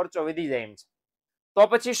વધારવું તો ખર્ચો વધી જાય એમ છે. તો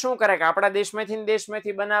પછી શું કરે કે આપણા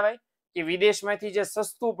દેશમાંથી બનાવાય કે વિદેશમાંથી જે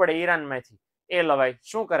સસ્તું પડે ઈરાનમાંથી એ લવાય?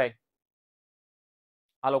 શું કરાય?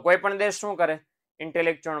 હાલો, કોઈ પણ દેશ શું કરે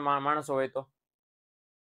ઇન્ટેલેક્ચ્યુઅલ માણસો હોય તો?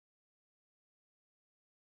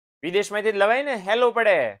 વિદેશમાંથી જ લવાય ને, હેલું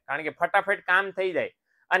પડે, કારણ કે ફટાફટ કામ થઈ જાય.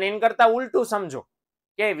 અને એન કરતા ઉલટું સમજો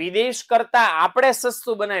કે વિદેશ કરતા આપણે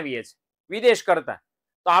સસ્તું બનાવીએ છીએ વિદેશ કરતા,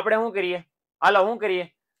 તો આપણે શું કરીએ? હાલો શું કરીએ?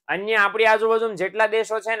 અન્ય આપણી આજુબાજુ જેટલા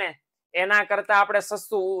દેશો છે ને એના કરતા આપણે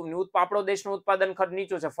સસ્તું, આપણો દેશનું ઉત્પાદન ખર્ચ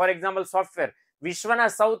નીચું છે. ફોર એક્ઝામ્પલ સોફ્ટવેર, વિશ્વના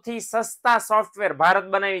સૌથી સસ્તા સોફ્ટવેર ભારત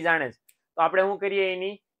બનાવી જાણે છે, તો આપણે શું કરીએ?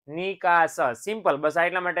 એની નિકાસ. સિમ્પલ, બસ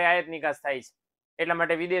એટલા માટે આયાત નિકાસ થાય છે, એટલા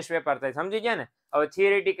માટે વિદેશ વેપાર થાય. સમજી ગયા ને? હવે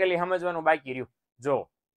થિયરેટિકલી સમજવાનું બાકી રહ્યું. જો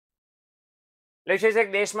લક્ષ્ય છે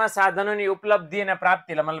કે દેશમાં સાધનોની ઉપલબ્ધિ અને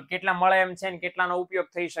પ્રાપ્તિ, મતલબ કેટલા મળે એમ છે ને કેટલાનો ઉપયોગ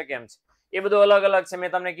થઈ શકે એમ છે. એ બધું અલગ અલગ છે.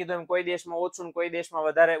 મેં તમને કીધું એમ કોઈ દેશમાં ઓછું ને કોઈ દેશમાં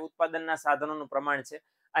વધારે ઉત્પાદનના સાધનોનું પ્રમાણ છે,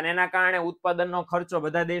 અને એના કારણે ઉત્પાદનનો ખર્ચો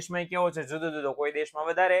બધા દેશમાં કેવો છે, જુદો જુદો. કોઈ દેશમાં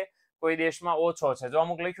વધારે, કોઈ દેશમાં ઓછો છે. જો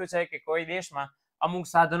અમુક લખ્યું છે કે કોઈ દેશમાં અમુક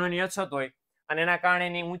સાધનોની અછત હોય અને એના કારણે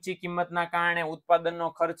એની ઊંચી કિંમતના કારણે ઉત્પાદનનો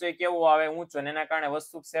ખર્ચો કેવો આવે, ઊંચો, અને એના કારણે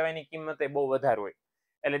વસ્તુ સેવાની કિંમત બહુ વધારે હોય.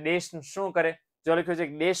 એટલે દેશ શું કરે, જો લખ્યું છે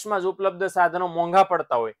કે દેશમાં જ ઉપલબ્ધ સાધનો મોંઘા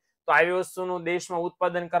પડતા હોય તો આવી વસ્તુનું દેશમાં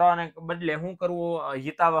ઉત્પાદન કરવાને બદલે શું કરવું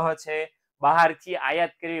હિતાવહ છે, બહારથી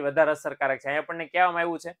આયાત કરવી વધારે અસરકારક છે. અહીંયા આપણને કહેવામાં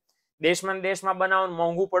આવ્યું છે દેશમાં બનાવવાનું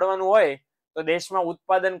મોંઘું પડવાનું હોય તો દેશમાં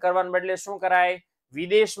ઉત્પાદન કરવાને બદલે શું કરાય,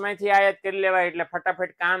 વિદેશમાંથી આયાત કરી લેવાય. એટલે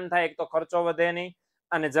ફટાફટ કામ થાય, એક તો ખર્ચો વધે નહીં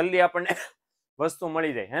અને જલ્દી આપણને વસ્તુ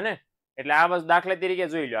મળી જાય, હે ને. એટલે આ વસ્તુ દાખલા તરીકે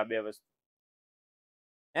જોઈ લો, આ બે વસ્તુ,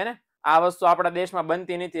 હે ને. આ વસ્તુ આપણા દેશમાં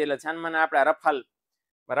બનતી નથી, એટલે છાનમાને આપણે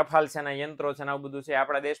રફાલ છે ને યંત્રો છે ને આવું બધું છે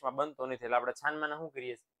આપણા દેશમાં બનતું નથી, એટલે આપણે છાનમાને શું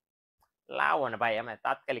કરીએ, લાવો ને ભાઈ અમે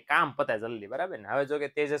તાત્કાલિક કામ પતે જલ્દી, બરાબર ને. હવે જો કે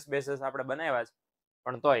તેજસ બેસસ આપણે બનાવ્યા છે,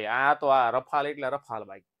 પણ તોય આ રફાલ એટલે રફાલ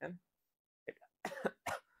ભાઈ, એટલે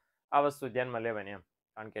આ વસ્તુ ધ્યાનમાં લેવાની એમ.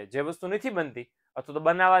 કારણ કે જે વસ્તુ નથી બનતી અથવા તો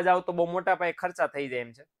બનાવવા જાવ તો બહુ મોટા પાયે ખર્ચા થઈ જાય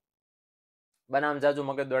એમ છે. બનાવવા જાજુ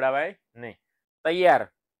મગજ દોડાવાય નહીં, તૈયાર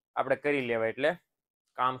આપણે કરી લેવાય એટલે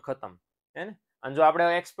કામ ખતમ, હે ને. અને જો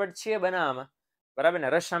આપણે એક્સપર્ટ છીએ બનાવવામાં, બરાબર ને,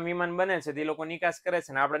 રશિયન વિમાન બને છે તે લોકો નિકાસ કરે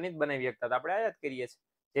છે ને આપણે નથી બનાવી શકતા, આપણે આયાત કરીએ છીએ.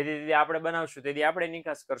 જેથી આપણે બનાવશું તેથી આપણે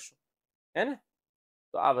નિકાસ કરશું, હે ને.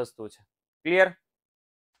 તો આ વસ્તુ છે. ક્લિયર?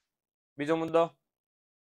 બીજો મુદ્દો,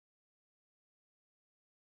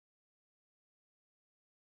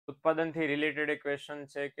 ઉત્પાદનથી રિલેટેડ ક્વેશ્ચન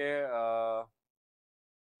છે કે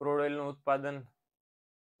ક્રૂડ ઓઇલનું ઉત્પાદન,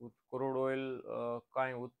 ક્રૂડ ઓઇલ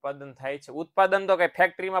કાંઈ ઉત્પાદન થાય છે? ઉત્પાદન તો કઈ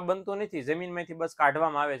ફેક્ટરીમાં બનતું નથી, જમીનમાંથી બસ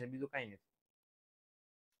કાઢવામાં આવે છે, બીજું કાંઈ નથી.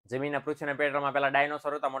 જમીનના પૃથ્વીના પેટ્રોલમાં પેલા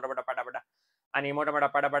ડાયનોસોર હતા, મોટા મોટા પાડા, આની મોટા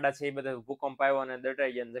મોટા પાડા છે એ બધા ભૂકંપ આવ્યો અને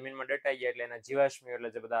દટાઈ ગયા, જમીનમાં દટાઈ ગયા, એટલે એના જીવાશ્મી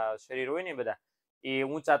એટલે જે બધા શરીર હોય ને બધા એ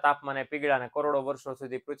ઊંચા તાપમાને પીગળ્યા અને કરોડો વર્ષો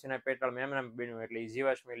સુધી પૃથ્વીના પેટ્રોલમાં એમ બન્યું, એટલે એ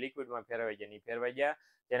જીવાશ્મી લિક્વિડમાં ફેરવાઈ ગયા,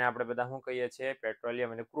 જેને આપણે બધા શું કહીએ છીએ,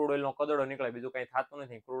 પેટ્રોલિયમ. અને ક્રૂડ ઓઇલનો કદડો નીકળે, બીજું કંઈ થતું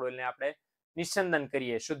નથી. ક્રૂડ ઓઇલને આપણે નિસ્યંદન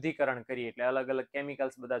કરીએ, શુદ્ધિકરણ કરીએ, એટલે અલગ અલગ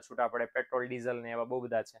કેમિકલ્સ બધા છૂટા પડે. પેટ્રોલ, ડીઝલ ને એવા બહુ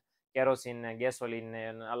બધા છે, કેરોસીન ને ગેસોલિન ને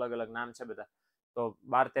અલગ અલગ નામ છે બધા. તો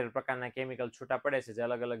 12-13 પ્રકારના કેમિકલ છૂટા પડે છે જે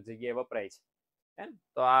અલગ અલગ જગ્યાએ વપરાય છે.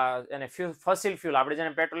 તો આ એને ફોસિલ ફ્યુલ, આપણે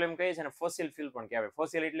જેને પેટ્રોલિયમ કહીએ છીએ ને ફોસિલ ફ્યુલ પણ કહેવાય.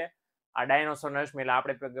 ફોસિલ એટલે આ ડાયનોસોર અશ્મિ, એટલે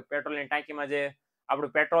આપણે પેટ્રોલની ટાંકીમાં જે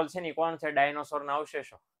આપણું પેટ્રોલ છે ને કોણ છે, ડાયનોસોરના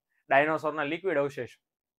અવશેષો, ડાયનોસોરના લિક્વિડ અવશેષો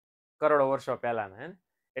કરોડો વર્ષો પહેલાના, હે ને.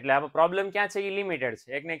 એટલે આમાં પ્રોબ્લેમ ક્યાં છે, એ લિમિટેડ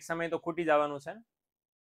છે, એક ને એક સમય તો ખૂટી જવાનું છે,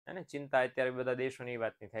 હે ને. ચિંતા અત્યારે બધા દેશોની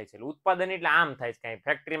વાત ની થાય છે. એટલે ઉત્પાદન એટલે આમ થાય છે, કઈ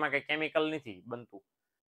ફેક્ટરીમાં કઈ કેમિકલ નથી બનતું,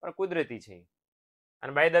 પણ કુદરતી છે.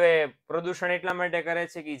 અને બાય ધ વે પ્રદૂષણ એટલા માટે કરે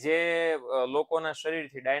છે કે જે લોકોના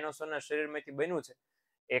શરીરથી, ડાયનોસોરના શરીરમાંથી બન્યું છે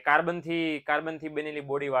એ કાર્બનથી બનેલી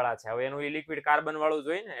બોડી વાળા છે. હવે એનું એ લિક્વિડ કાર્બન વાળું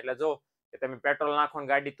જોઈએ ને, એટલે જો કે તમે પેટ્રોલ નાખો ને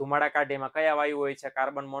ગાડી ધુમાડા કાઢે, એમાં કયા વાયુ હોય છે,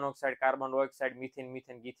 carbon monoxide, carbon dioxide,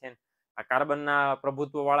 methane, ગીથેન. આ કાર્બનના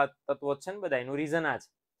પ્રભુત્વ વાળા તત્વો છે ને બધા, એનું રીઝન આ છે.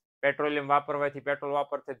 પેટ્રોલિયમ વાપરવાથી, પેટ્રોલ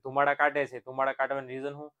વાપરથી ધુમાડા કાઢે છે. ધુમાડા કાઢવાનું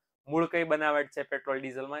રીઝન શું, મૂળ કઈ બનાવટ છે પેટ્રોલ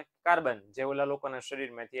ડીઝલમાં, કાર્બન, જે ઓલા લોકોના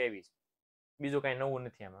શરીરમાંથી આવી છે. બીજું કઈ નવું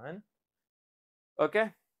નથી આમાં. ઓકે,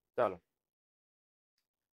 ચાલો.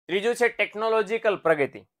 ત્રીજું છે ટેકનોલોજીકલ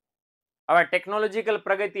પ્રગતિ. હવે ટેકનોલોજીકલ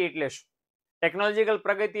પ્રગતિ એટલે શું? ટેકનોલોજીકલ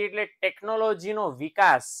પ્રગતિ એટલે ટેકનોલોજીનો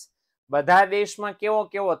વિકાસ બધા દેશમાં કેવો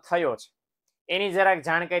કેવો થયો છે એની જરાક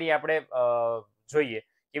જાણકારી આપણે જોઈએ.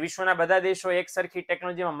 કે વિશ્વના બધા દેશો એક સરખી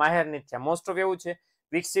ટેકનોલોજીમાં માહેર નથી થયા. મોસ્ટ ઓફ એવું છે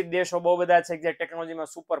વિકસિત દેશો બહુ બધા છે જે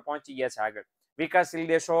ટેકનોલોજીમાં સુપર પહોંચી ગયા છે આગળ. વિકાસશીલ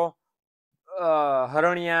દેશો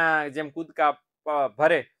હરણિયા જેમ કૂદકા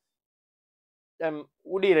ભરે એમ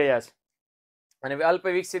ઉડી રહ્યા છે, અને અલ્પ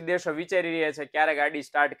વિકસિત દેશો વિચારી રહ્યા છે ક્યારે ગાડી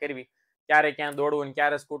સ્ટાર્ટ કરવી, ક્યારે ક્યાં દોડવું,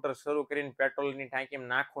 ક્યારે સ્કૂટર શરૂ કરીને પેટ્રોલની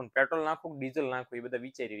ટાંકીમાં નાખવું, પેટ્રોલ નાખવું, ડીઝલ નાખવું, એ બધા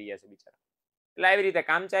વિચારી રહ્યા છે બિચારા. એટલે આવી રીતે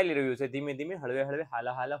કામ ચાલી રહ્યું છે ધીમે ધીમે, હળવે હળવે,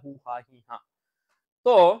 હાલા હાલા, હું હા હી હા.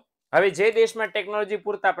 તો હવે જે દેશમાં ટેકનોલોજી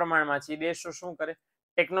પૂરતા પ્રમાણમાં છે એ દેશો શું કરે,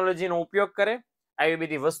 ટેકનોલોજીનો ઉપયોગ કરે, આવી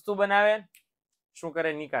બધી વસ્તુ બનાવે, શું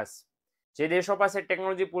કરે, નિકાસ. જે દેશો પાસે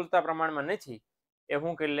ટેકનોલોજી પૂરતા પ્રમાણમાં નથી એ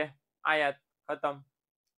શું કરી લે, આયાત, ખતમ.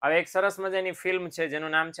 હવે એક સરસ મજાની ફિલ્મ છે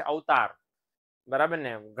જેનું નામ છે અવતાર, બરાબર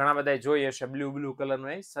ને, ઘણા બધા જોઈ હશે, બ્લુ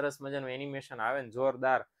કલરનું એ સરસ મજાનું એનિમેશન આવે ને,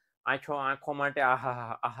 જોરદાર, આંખો માટે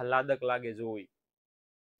આહલાદક લાગે જોવી.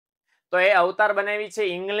 તો એ અવતાર બનાવી છે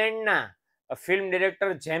ઇંગ્લેન્ડના ફિલ્મ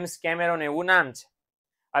ડિરેક્ટર જેમ્સ કેમેરોન, એવું નામ છે.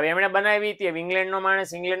 હવે એમણે બનાવી હતી, ઇંગ્લેન્ડનો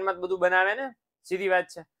માણસ ઇંગ્લેન્ડમાં જ બધું બનાવે ને, સીધી વાત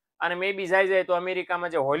છે. અને મે બી જાય તો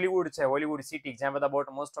અમેરિકામાં જે હોલીવુડ છે, હોલીવુડ સિટી, જ્યાં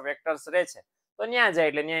બધા મોસ્ટ ઓફ એક્ટર્સ રહે છે, તો ત્યાં જાય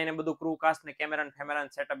એટલે ત્યાં એને બધું ક્રૂ કાસ્ટ ને કેમેરા ફેમેરા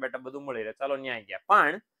સેટઅપ બેટઅપ બધું મળી રહે, ચાલો ત્યાં ગયા.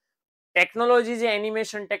 પણ ટેકનોલોજી જે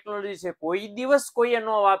એનિમેશન ટેકનોલોજી છે કોઈ દિવસ કોઈએ ન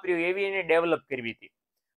વાપર્યું એવી એને ડેવલપ કરવી હતી.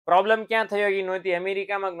 પ્રોબ્લેમ ક્યાં થયો કે નહોતી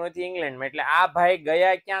અમેરિકામાં નહોતી ઇંગ્લેન્ડમાં, એટલે આ ભાઈ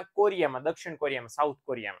ગયા ક્યાં કોરિયામાં, દક્ષિણ કોરિયામાં, સાઉથ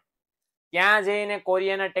કોરિયામાં. ત્યાં જઈને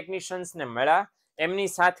કોરિયાના ટેકનિશિયન્સને મળ્યા, એમની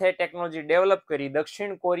સાથે ટેકનોલોજી ડેવલપ કરી.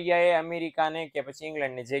 દક્ષિણ કોરિયાએ અમેરિકાને કે પછી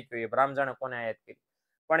ઇંગ્લેન્ડને જે કહ્યું એ બ્રાહ્મણ કોને આયાત કરી,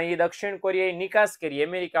 પણ એ દક્ષિણ કોરિયાએ નિકાસ કરી,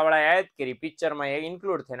 અમેરિકા વાળાએ આયાત કરી, પિક્ચરમાં એ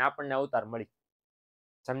ઇન્ક્લુડ થઈને આપણને અવતાર મળી.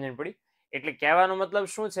 સમજણ પડી? એટલે કહેવાનો મતલબ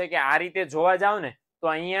શું છે કે આ રીતે જોવા જાવ ને તો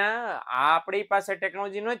અહીંયા આપણી પાસે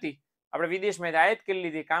ટેકનોલોજી નહોતી, આપણે વિદેશમાં આયાત કરી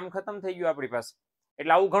લીધી, કામ ખતમ થઈ ગયું આપણી પાસે.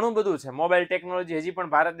 એટલે આવું ઘણું બધું છે. મોબાઈલ ટેકનોલોજી હજી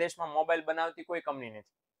પણ ભારત દેશમાં મોબાઈલ બનાવતી કોઈ કંપની નથી,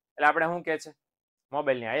 એટલે આપણે શું કહે છે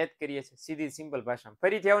મોબાઈલની આયાત કરીએ છીએ, સીધી સિમ્પલ ભાષામાં.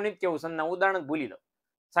 ફરીથી આવું નથી કેવું, સંના ઉદાહરણ ભૂલી દો.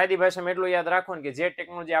 સાદી ભાષામાં એટલું યાદ રાખો ને કે જે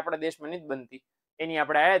ટેકનોલોજી આપણા દેશમાં નથી બનતી એની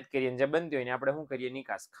આપણે આયાત કરીએ, જે બનતી હોય ને આપણે શું કરીએ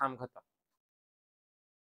નિકાસ, ખામ ખતમ.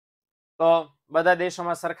 તો બધા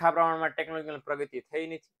દેશોમાં સરખા પ્રમાણમાં ટેકનોલોજીની પ્રગતિ થઈ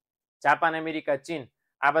નથી. જાપાન, અમેરિકા, ચીન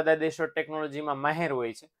આ બધા દેશો ટેકનોલોજીમાં માહેર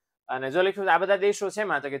હોય છે. અને જો લખ્યું આ બધા દેશો છે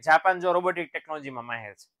એમાં તો કે જાપાન જો રોબોટિક ટેકનોલોજીમાં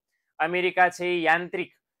માહેર છે, અમેરિકા છે એ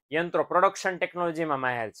યાંત્રિક યંત્રો પ્રોડક્શન ટેકનોલોજીમાં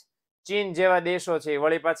માહેર છે, ચીન જેવા દેશો છે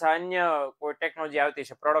વળી પાછા અન્ય કોઈ ટેકનોલોજી આવતી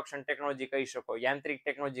છે, પ્રોડક્શન ટેકનોલોજી કહી શકો, યાંત્રિક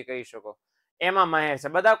ટેકનોલોજી કહી શકો, એમાં માહેર છે.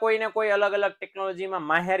 બધા કોઈને કોઈ અલગ અલગ ટેકનોલોજીમાં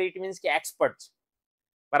માહેર, ઇટ મીન્સ કે એક્સપર્ટ છે.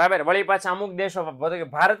 બરાબર. વળી પાછા અમુક દેશો,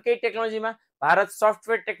 ભારત કઈ ટેકનોલોજીમાં, ભારત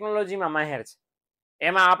સોફ્ટવેર ટેકનોલોજીમાં માહેર છે,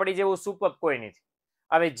 એમાં આપણી જેવું સુપર કોઈ નથી.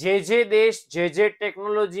 હવે જે દેશ જે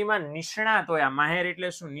ટેકનોલોજીમાં નિષ્ણાત હોય, આ માહેર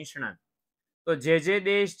એટલે શું, નિષ્ણાત, તો જે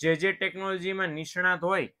દેશ જે ટેકનોલોજીમાં નિષ્ણાત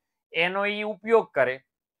હોય એનો એ ઉપયોગ કરે,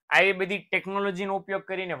 આવી બધી ટેકનોલોજીનો ઉપયોગ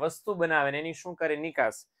કરીને વસ્તુ બનાવે ને એની શું કરે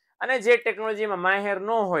નિકાસ, અને જે ટેકનોલોજીમાં માહેર ન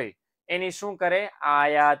હોય એની શું કરે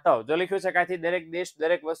આયાત. જો લખ્યું છે કાથી દરેક દેશ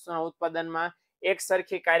દરેક વસ્તુના ઉત્પાદનમાં એક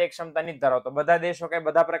સરખી કાર્યક્ષમતા નથી ધરાવતો. બધા દેશો કઈ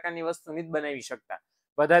બધા પ્રકારની વસ્તુ નથી બનાવી શકતા.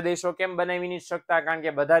 બધા દેશો કેમ બનાવી નથી શકતા? કારણ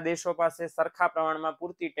કે બધા દેશો પાસે સરખા પ્રમાણમાં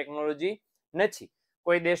પૂરતી ટેકનોલોજી નથી.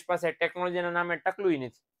 કોઈ દેશ પાસે ટેકનોલોજીના નામે ટકલું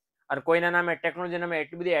નથી, અને કોઈના નામે ટેકનોલોજીના નામે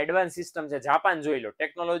એટલી બધી એડવાન્સ સિસ્ટમ છે. જાપાન જોઈ લો,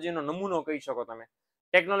 ટેકનોલોજીનો નમૂનો કહી શકો તમે.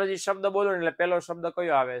 ટેકનોલોજી શબ્દ બોલો એટલે પહેલો શબ્દ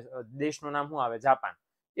કયો આવે, દેશનું નામ શું આવે, જાપાન.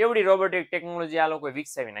 એવડી રોબોટિક ટેકનોલોજી આ લોકોએ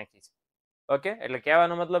વિકસાવી નાખી છે. ઓકે, એટલે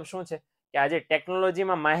કહેવાનો મતલબ શું છે કે આજે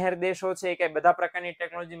ટેકનોલોજીમાં માહેર દેશો છે કે બધા પ્રકારની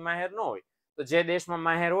ટેકનોલોજી માહેર ન હોય, તો જે દેશમાં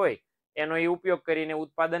માહેર હોય એનો એ ઉપયોગ કરીને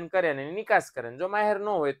ઉત્પાદન કરે અને નિકાસ કરે, જો માહેર ન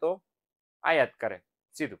હોય તો આયાત કરે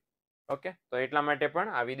સીધું. ઓકે, તો એટલા માટે પણ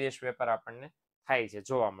આ વિદેશ વેપાર આપણને થાય છે,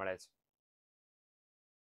 જોવા મળે છે.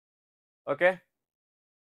 ઓકે,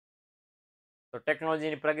 તો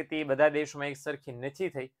ટેકનોલોજીની પ્રગતિ બધા દેશોમાં એક સરખી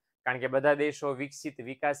નથી થઈ, કારણ કે બધા દેશો વિકસિત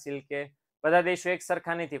વિકાસશીલ કે બધા દેશો એક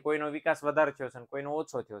સરખા નથી, કોઈનો વિકાસ વધારે થયો છે અને કોઈનો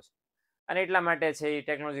ઓછો થયો છે, અને એટલા માટે છે એ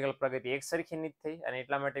ટેકનોલોજીકલ પ્રગતિ એક સરખી નથી થઈ, અને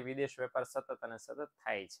એટલા માટે વિદેશ વેપાર સતત અને સતત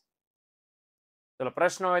થાય છે. ચલો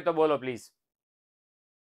પ્રશ્ન હોય તો બોલો પ્લીઝ.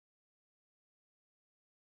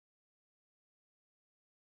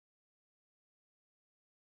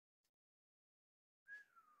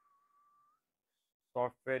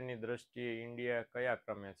 સોફ્ટવેરની દ્રષ્ટિએ ઇન્ડિયા કયા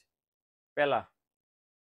ક્રમે છે? પેલા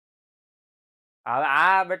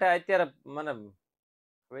આ બેટા અત્યારે મને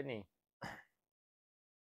ખબર નહીં,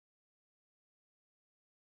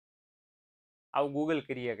 આવું ગૂગલ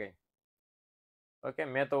કરીએ કઈ. ઓકે,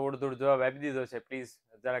 મેં તો ઉડધુડ જવાબ આપી દીધો છે, પ્લીઝ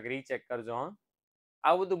જરાક રીચેક કરજો. હા,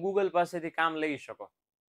 આવું બધું ગૂગલ પાસેથી કામ લઈ શકો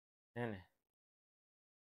હે ને.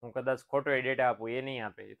 હું કદાચ ખોટો ડેટા આપું, એ નહીં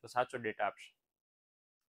આપે, એ તો સાચો ડેટા આપશે.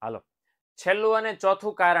 હાલો, છેલ્લું અને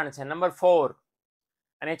ચોથું કારણ છે નંબર 4,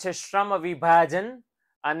 અને છે શ્રમ વિભાજન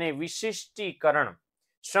અને વિશિષ્ટીકરણ.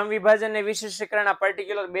 શ્રમ વિભાજન અને વિશિષ્ટીકરણ આ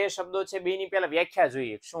પર્ટિક્યુલર બે શબ્દો છે, બેની પહેલા વ્યાખ્યા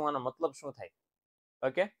જોઈએ, શું આનો મતલબ શું થાય.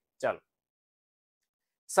 ઓકે, ચાલો.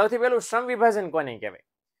 સૌથી પહેલું શ્રમ વિભાજન કોને કહેવાય?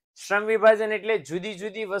 શ્રમ વિભાજન એટલે જુદી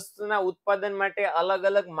જુદી વસ્તુના ઉત્પાદન માટે અલગ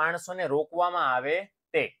અલગ માણસોને રોકવામાં આવે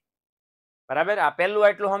તે. બરાબર, આ પહેલું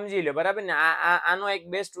આટલું સમજી લો. બરાબર ને, આનો એક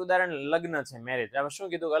બેસ્ટ ઉદાહરણ લગ્ન છે, મેરેજ. હવે શું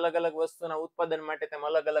કીધું, અલગ અલગ વસ્તુના ઉત્પાદન માટે તમે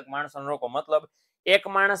અલગ અલગ માણસોને રોકો, મતલબ એક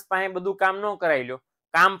માણસ પાસે બધું કામ ન કરાવી લો.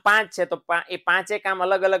 કામ 5 છે તો એ 5 કામ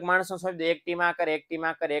અલગ અલગ માણસો સોંપી દે, એક ટીમ આ કરે, એક ટીમ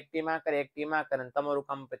આ કરે, એક ટીમ આ કરે, એક ટીમ આ કરે, તમારું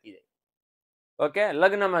કામ પતી જાય. ઓકે,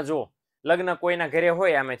 લગ્નમાં જો લગ્ન કોઈના ઘરે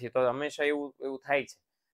હોય આમેથી, તો હંમેશા એવું થાય છે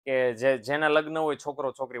કે જેના લગ્ન હોય,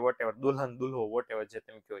 છોકરો છોકરી વોટેવર, દુલ્હન દુલ્હો વોટેવર જે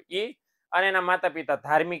તમે કહો એ, અને એના માતા પિતા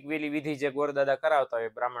ધાર્મિક વિધિ જે ગોરદાદા કરાવતા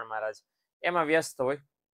હોય, બ્રાહ્મણ મહારાજ, એમાં વ્યસ્ત હોય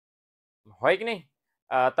કે નહીં?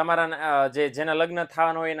 તમારા જેના લગ્ન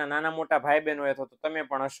થવાના હોય એના નાના મોટા ભાઈ બહેન હોય, તો તમે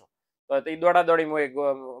પણ હશો, તો એ દોડા દોડી હોય,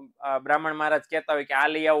 બ્રાહ્મણ મહારાજ કહેતા હોય કે આ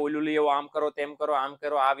લઈ આવો, ઓલું લઈ આવો, આમ કરો, તેમ કરો, આમ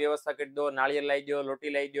કરો, આ વ્યવસ્થા કરી દો, નાળિયેર લાવી દો,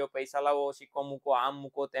 લોટી લાવી દો, પૈસા લાવો, સિક્કો મૂકો, આમ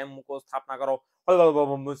મૂકો, તેમ મૂકો, સ્થાપના કરો,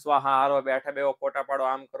 સ્વાહા, હારો બેઠા બેવો, ફોટા પાડો,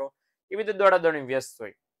 આમ કરો, એવી રીતે દોડા દોડી વ્યસ્ત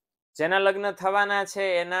હોય. જેના લગ્ન થવાના છે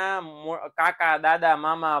એના કાકા, દાદા,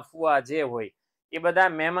 મામા, ફુવા જે હોય એ બધા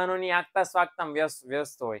મહેમાનોની આગતા સ્વાગતામાં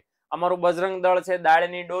વ્યસ્ત હોય. અમારું બજરંગ દળ છે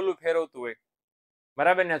દાળની ડોલું ફેરવતું હોય,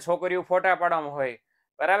 બરાબર ને, છોકરીઓ ફોટા પાડવામાં હોય,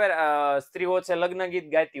 બરાબર, સ્ત્રીઓ છે લગ્ન ગીત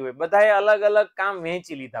ગાતી હોય, બધાએ અલગ અલગ કામ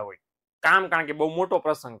વહેંચી લીધા હોય. કામ કારણ કે બહુ મોટો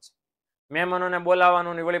પ્રસંગ છે, મહેમાનોને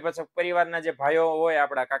બોલાવવાનું ને વળી પછી પરિવારના જે ભાઈઓ હોય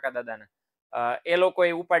આપણા કાકા દાદાના એ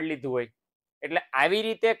લોકોએ ઉપાડી લીધું હોય. એટલે આવી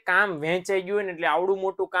રીતે કામ વહેંચાઈ ગયું ને એટલે આવડું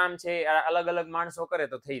મોટું કામ છે અલગ અલગ માણસો કરે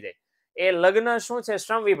તો થઈ જાય. એ લગ્ન શું છે?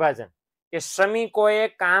 શ્રમ વિભાજન, કે શ્રમિકોએ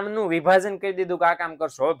કામનું વિભાજન કરી દીધું કે આ કામ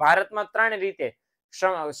કરશો. હવે ભારતમાં 3 રીતે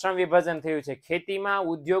શ્રમ વિભાજન થયું છે: ખેતીમાં,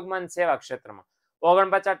 ઉદ્યોગમાં, સેવા ક્ષેત્રમાં.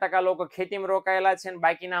 49% લોકો ખેતીમાં રોકાયેલા છે અને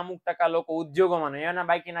બાકીના અમુક ટકા લોકો ઉદ્યોગોમાં, એના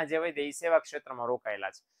બાકીના જે હોય એ સેવા ક્ષેત્રમાં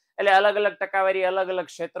રોકાયેલા છે. એટલે અલગ અલગ ટકાવારી અલગ અલગ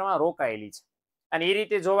ક્ષેત્રમાં રોકાયેલી છે. અને એ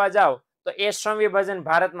રીતે જોવા જાવ તો એ શ્રમ વિભાજન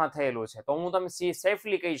ભારતમાં થયેલું છે. તો હું તમને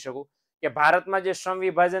સેફલી કહી શકું કે ભારતમાં જે શ્રમ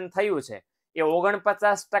વિભાજન થયું છે એ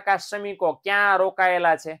 49% શ્રમિકો ક્યાં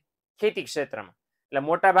રોકાયેલા છે? ખેતી ક્ષેત્રમાં. એટલે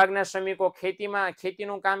મોટા ભાગના શ્રમિકો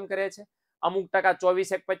ખેતીનું કામ કરે છે. અમુક ટકા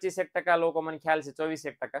 24-25% લોકો, મને ખ્યાલ છે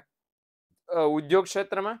 24% ઉદ્યોગ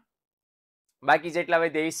ક્ષેત્રમાં, બાકી જેટલા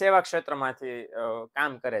હોય એ સેવા ક્ષેત્રમાંથી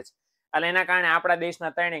કામ કરે છે. અને એના કારણે આપણા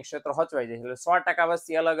દેશના 3 ક્ષેત્રો હચવાઈ જાય છે. એટલે 100%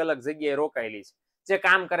 વસ્તી અલગ અલગ જગ્યાએ રોકાયેલી છે જે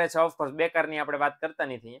કામ કરે છે. ઓફકોર્સ બેકારની આપણે વાત કરતા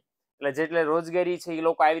નથી. એટલે જેટલે રોજગારી છે એ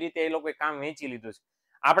લોકો આવી રીતે એ લોકોએ કામ વેચી લીધું છે.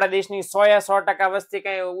 આપણા દેશની 100% વસ્તી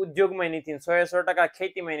કઈ ઉદ્યોગમાં નથી, 100%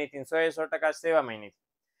 ખેતીમાં નથી, 100% સેવામાં નથી.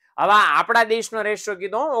 હવે આપણા દેશનો રેશિયો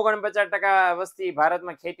કીધો, 49% વસ્તી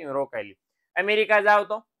ભારતમાં ખેતીમાં રોકાયેલી. અમેરિકા જાવ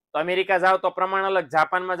તો અમેરિકા જાવ તો પ્રમાણ અલગ,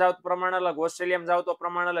 જાપાનમાં જાવ તો પ્રમાણ અલગ, ઓસ્ટ્રેલિયામાં જાવ તો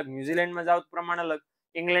પ્રમાણ અલગ, ન્યુઝીલેન્ડમાં જાવ તો પ્રમાણ અલગ,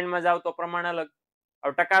 ઇંગ્લેન્ડમાં જાવ તો પ્રમાણ અલગ.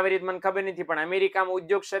 હવે ટકાવારી મને ખબર નથી, પણ અમેરિકામાં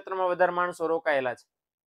ઉદ્યોગ ક્ષેત્રમાં વધારે માણસો રોકાયેલા છે,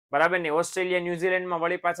 બરાબર ને. ઓસ્ટ્રેલિયા, ન્યુઝીલેન્ડમાં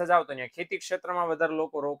વળી પાછા જાવ તો ત્યાં ખેતી ક્ષેત્રમાં વધારે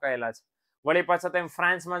લોકો રોકાયેલા છે. વળી પાછા તમે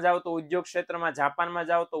ફ્રાન્સમાં જાવ તો ઉદ્યોગ ક્ષેત્રમાં, જાપાનમાં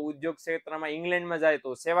જાવ તો ઉદ્યોગ ક્ષેત્રમાં, ઇંગ્લેન્ડમાં જાય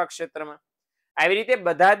તો સેવા ક્ષેત્રમાં. આવી રીતે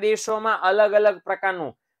બધા દેશોમાં અલગ અલગ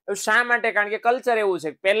પ્રકારનું. શા માટે? કારણ કે કલ્ચર એવું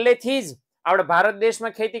છે. પહેલેથી જ આપણે ભારત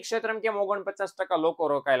દેશમાં ખેતી ક્ષેત્રમાં કેમ 49% લોકો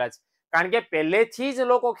રોકાયેલા છે? કારણ કે પહેલેથી જ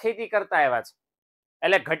લોકો ખેતી કરતા આવ્યા છે.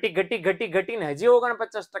 એટલે ઘટીને હજી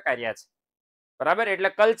 49% રહ્યા છે, બરાબર. એટલે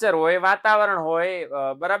કલ્ચર હોય, વાતાવરણ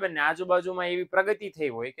હોય, બરાબર ને, આજુબાજુમાં એવી પ્રગતિ થઈ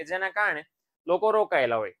હોય કે જેના કારણે લોકો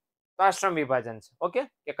રોકાયેલા હોય. તો આ શ્રમ વિભાજન છે. ઓકે,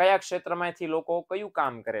 કે કયા ક્ષેત્રમાંથી લોકો કયું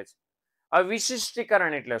કામ કરે છે. હવે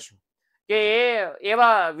વિશિષ્ટીકરણ એટલે શું? કે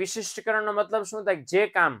એવા વિશિષ્ટીકરણનો મતલબ શું થાય? જે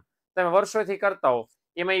કામ તમે વર્ષોથી કરતા હો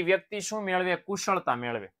એમાં એ વ્યક્તિ શું મેળવે? કુશળતા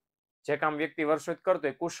મેળવે. જે કામ વ્યક્તિ વર્ષોથી કરતો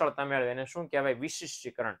હોય કુશળતા મેળવે એને શું કહેવાય?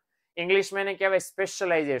 વિશિષ્ટીકરણ. ઇંગ્લિશમાં એને કહેવાય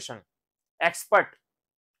સ્પેશિયલાઇઝેશન. એક્સપર્ટ,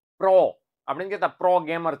 પ્રો, આપણે કહેતા પ્રો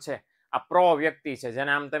ગેમર છે, આ પ્રો વ્યક્તિ છે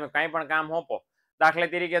જેને આમ તમે કાંઈ પણ કામ હોપો. દાખલા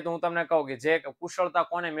તરીકે તો હું તમને કહું કે જે કુશળતા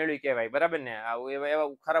કોને મેળવી કહેવાય, બરાબર ને. એવા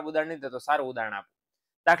ખરાબ ઉદાહરણ નથી, તો સારું ઉદાહરણ આપો.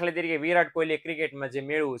 દાખલા તરીકે વિરાટ કોહલી ક્રિકેટમાં જે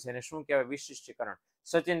મેળવ્યું છે એને શું કહેવાય? વિશિષ્ટીકરણ.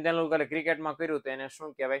 સચિન તેંડુલકરે ક્રિકેટમાં કર્યું તો એને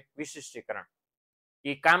શું કહેવાય? વિશિષ્ટીકરણ.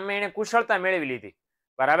 એ કામમાં એને કુશળતા મેળવી લીધી,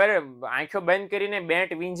 બરાબર. આંખો બંધ કરીને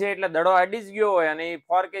બેટ વીંજે એટલે દડો અડી જ ગયો હોય અને એ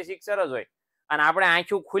 4 કે 6 જ હોય. અને આપણે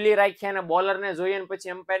આંખો ખુલ્લી રાખીએ અને બોલરને જોઈએ ને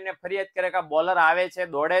પછી એમ્પાયરને ફરિયાદ કરે કે બોલર આવે છે,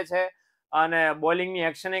 દોડે છે અને બોલિંગની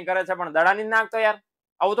એક્શન કરે છે પણ દડા નહીં નાખતો યાર,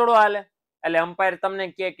 આવું થોડું હાલે. એટલે એમ્પાયર તમને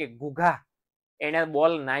કહે કે ગુઘા, એને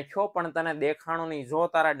બોલ નાખ્યો પણ તને દેખાણો નહીં, જો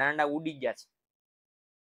તારા દાંડા ઉડી ગયા છે.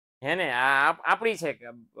 હે ને, આ આપણી છે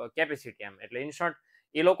કેપેસિટી એમ. એટલે ઇન શોર્ટ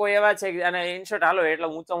એ લોકો એવા છે. અને ઇન શોર્ટ હાલો એટલે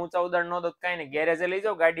ઊંચા ઉદાહરણ ન દો કઈ નહીં, ગેરેજે લઈ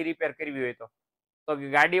જાઓ ગાડી રિપેર કરવી હોય તો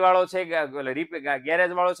ગાડી વાળો છે,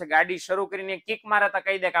 ગેરેજ વાળો છે, ગાડી શરૂ કરીને કિક મારે તો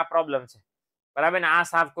કહી દે કે આ પ્રોબ્લેમ છે, બરાબર ને. આ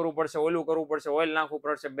સાફ કરવું પડશે, ઓલું કરવું પડશે, ઓઇલ નાખવું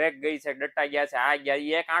પડશે, બ્રેક ગઈ છે, ડટ્ટા ગયા છે, આ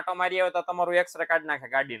ગયા. એક આંટો મારી આવે તો તમારું એક્સરે કાઢી નાખે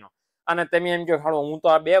ગાડીનો. અને તમે એમ કહો હાલો હું તો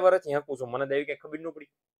આ 2 વર્ષથી હકું છું, મને તો એવી કઈ ખબર ન પડી.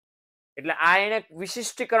 એટલે આ એને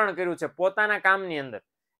વિશિષ્ટીકરણ કર્યું છે પોતાના કામની અંદર.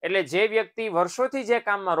 એટલે જે વ્યક્તિ વર્ષોથી જે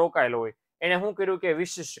કામમાં રોકાયેલો હોય એને શું કર્યું કે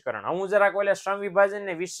વિશિષ્ટીકરણ. હું જરાક ઓલે શ્રમ વિભાજન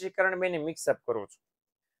ને વિશિષ્ટીકરણ બેને મિક્સઅપ કરું છું.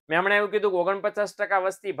 મેં હમણાં એવું કીધું કે 49%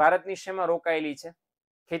 વસ્તી ભારતની શેમાં રોકાયેલી છે?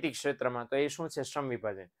 ખેતી ક્ષેત્રમાં. તો એ શું છે? શ્રમ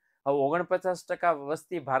વિભાજન. હવે 49%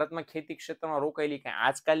 વસ્તી ભારતમાં ખેતી ક્ષેત્રમાં રોકાયેલી કઈ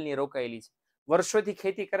આજકાલની રોકાયેલી છે? વર્ષોથી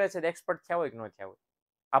ખેતી કરે છે, એક્સપર્ટ થયા હોય કે ન થયા હોય.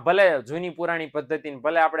 આ ભલે જૂની પુરાણી પદ્ધતિ,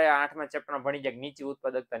 ભલે આપણે 8મા ચેપ્ટરમાં ભણી જાય નીચી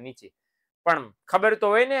ઉત્પાદકતા નીચી, પણ ખબર તો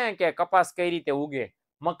હોય ને કે કપાસ કઈ રીતે ઉગે,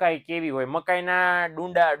 મકાઈ કેવી હોય, મકાઈના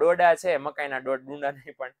ડોડા છે, મકાઈના ડુંડા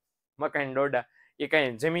નહીં પણ મકાઈના ડોડા એ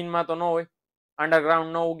કઈ જમીનમાં તો ન હોય,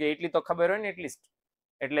 અંડરગ્રાઉન્ડ ન ઉગે એટલી તો ખબર હોય ને એટલીસ્ટ.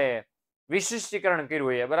 એટલે વિશિષ્ટીકરણ કર્યું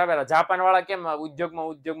હોય, બરાબર. જાપાન વાળા કેમ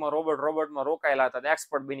ઉદ્યોગમાં રોબોટમાં રોકાયેલા હતા,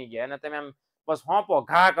 એક્સપર્ટ બની ગયા. અને તમે આમ બસ હોંપો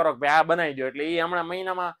ઘા કરો કે ભાઈ આ બનાવી દો એટલે એ હમણાં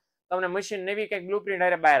મહિનામાં તમને મશીન નવી કંઈક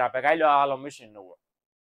બ્લુપ્રિન્ટ બહાર આપે કે હાલો મશીન નવું.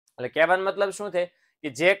 એટલે કહેવાનો મતલબ શું છે કે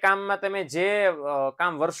જે કામમાં તમે જે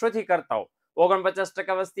કામ વર્ષોથી કરતા હો,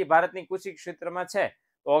 49% વસ્તી ભારતની કૃષિ ક્ષેત્રમાં છે,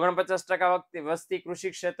 તો 49% વસ્તી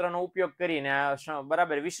કૃષિ ક્ષેત્રનો ઉપયોગ કરીને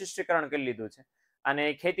બરાબર વિશિષ્ટીકરણ કરી લીધું છે અને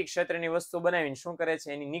ખેતી ક્ષેત્રની વસ્તુ બનાવીને શું કરે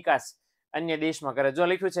છે, એની નિકાસ અન્ય દેશમાં કરે. જો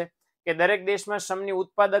લખ્યું છે કે દરેક દેશમાં શ્રમની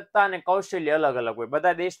ઉત્પાદકતા અને કૌશલ્ય અલગ અલગ હોય.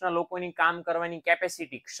 બધા દેશના લોકોની કામ કરવાની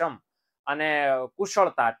કેપેસિટી, ક્ષમ અને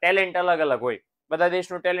કુશળતા, ટેલેન્ટ અલગ અલગ હોય. બધા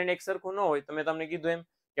દેશનું ટેલેન્ટ એક સરખું ન હોય. તો મેં તમને કીધું એમ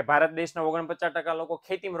કે ભારત દેશના 49% લોકો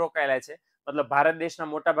ખેતીમાં રોકાયેલા છે, મતલબ ભારત દેશના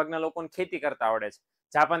મોટા ભાગના લોકોને ખેતી કરતા આવડે છે.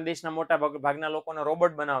 જાપાન દેશના મોટા ભાગના લોકોને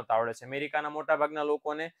રોબોટ બનાવતા આવડે છે. અમેરિકાના મોટા ભાગના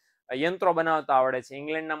લોકોને યંત્રો બનાવતા આવડે છે.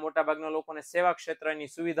 ઇંગ્લેન્ડના મોટા ભાગના લોકોને સેવા ક્ષેત્રની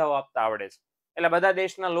સુવિધાઓ આપતા આવડે છે. એટલે બધા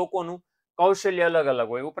દેશના લોકોનું કૌશલ્ય અલગ અલગ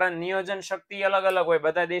હોય. ઉપરાંત નિયોજન શક્તિ અલગ અલગ હોય.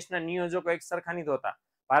 બધા દેશના નિયોજકો એક સરખા નથી હોતા.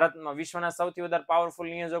 ભારતમાં વિશ્વના સૌથી વધારે પાવરફુલ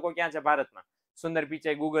નિયોજકો ક્યાં છે? ભારતમાં. સુંદર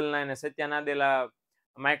પિચાઈ ગૂગલના અને સત્યા નાદેલા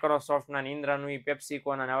માઇક્રોસોફ્ટના, ઇન્દ્રાનુઈ,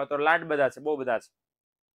 પેપ્સિકોના, હવે તો લાડ બધા છે, બહુ બધા છે,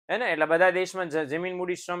 હે ને? એટલે બધા દેશમાં જમીન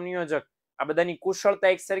મૂડી શ્રમ નિયોજક આ બધાની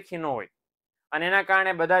કુશળતા એક સરખી ન હોય અને એના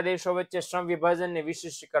કારણે બધા દેશો વચ્ચે શ્રમ વિભાજન ને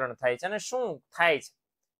વિશિષ્ટીકરણ થાય છે. અને શું થાય છે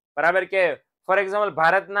બરાબર કે ફોર એક્ઝામ્પલ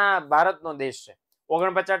ભારતનો દેશ છે,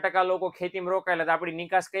 49% લોકો ખેતીમાં રોકાયેલા, તો આપણી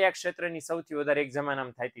નિકાસ કયા ક્ષેત્રની સૌથી વધારે એક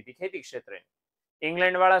જમાનામાં થતી હતી? ખેતી ક્ષેત્રની.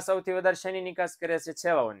 ઇંગ્લેન્ડ વાળા સૌથી વધારે શેની નિકાસ કરે છે?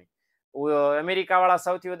 સેવાઓની. અમેરિકા વાળા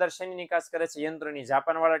સૌથી વધારે શેની નિકાસ કરે છે? યંત્રોની.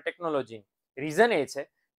 જાપાન વાળા ટેકનોલોજી. રીઝન એ છે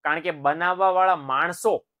કારણ કે બનાવવા વાળા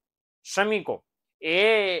માણસો, શ્રમિકો એ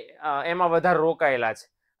એમાં વધારે રોકાયેલા છે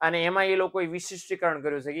અને એમાં એ લોકોએ વિશિષ્ટીકરણ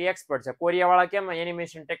કર્યું છે કે એક્સપર્ટ છે. કોરિયા વાળા કેમ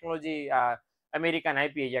એનિમેશન ટેકનોલોજી અમેરિકાને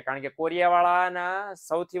આપી ગયા? કારણ કે કોરિયા વાળાના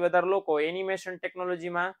સૌથી વધારે લોકો એનિમેશન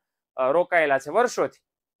ટેકનોલોજીમાં રોકાયેલા છે વર્ષોથી.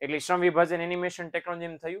 એટલે શ્રમ વિભાજન એનિમેશન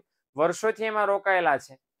ટેકનોલોજી થયું, વર્ષોથી એમાં રોકાયેલા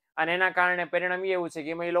છે અને એના કારણે પરિણામ એવું છે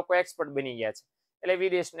કે એમાં એ લોકો એક્સપર્ટ બની ગયા છે, એટલે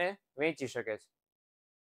વિદેશને વેચી શકે છે.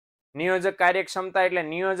 નિયોજક કાર્યક્ષમતા એટલે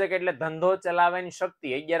નિયોજક એટલે ધંધો ચલાવવાની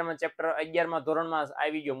શક્તિ. 11મા ધોરણમાં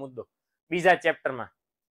આવી ગયો મુદ્દો, બીજા ચેપ્ટરમાં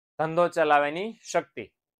ધંધો ચલાવવાની શક્તિ,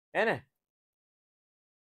 હે ને?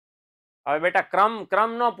 હવે બેટા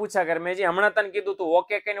ક્રમ ન પૂછા કરે. મેં જે હમણાં તને કીધું તું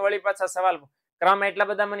ઓકે કઈને વળી પાછા સવાલ. ક્રમ એટલા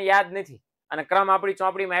બધા મને યાદ નથી અને ક્રમ આપણી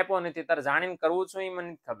ચોપડીમાં આપ્યો નથી. તારે જાણીને કરવું છું એ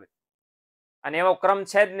મને નથી ખબર. અને એવો ક્રમ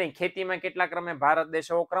છે જ નહીં. ખેતીમાં કેટલા ક્રમે ભારત દેશ,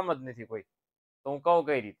 એવો ક્રમ જ નથી કોઈ. તો હું કહું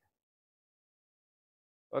કઈ રીતે?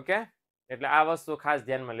 ઓકે, એટલે આ વસ્તુ ખાસ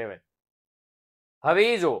ધ્યાનમાં લેવાય. હવે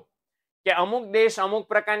એ જો કે અમુક દેશ અમુક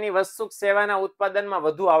પ્રકારની વસ્તુ સેવાના ઉત્પાદનમાં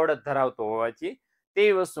વધુ આવડત ધરાવતો હોવાથી તે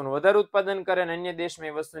વસ્તુનું વધારે ઉત્પાદન કરે અને અન્ય દેશમાં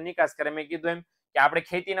એ વસ્તુ નિકાસ કરે. મેં કીધું એમ કે આપણે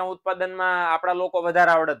ખેતીના ઉત્પાદનમાં આપણા લોકો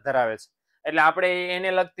વધારે આવડત ધરાવે છે, એટલે આપણે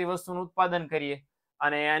એને લગતી વસ્તુનું ઉત્પાદન કરીએ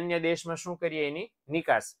અને અન્ય દેશમાં શું કરીએ? એની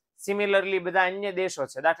નિકાસ. સિમિલરલી બધા અન્ય દેશો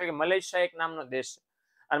છે, દાખલા કે મલેશિયા એક નામનો દેશ છે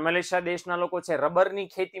અને મલેશિયા દેશના લોકો છે રબરની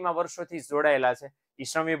ખેતીમાં વર્ષોથી જોડાયેલા છે. એ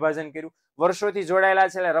શ્રમ વિભાજન કર્યું, વર્ષોથી જોડાયેલા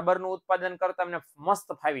છે એટલે રબરનું ઉત્પાદન કરતા અમને મસ્ત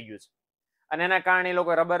ફાવી ગયું છે અને એના કારણે એ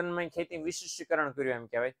લોકો રબરની ખેતી વિશિષ્ટીકરણ કર્યું એમ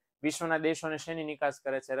કહેવાય. વિશ્વના દેશોને શેની નિકાસ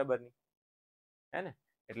કરે છે? રબરની, હે ને?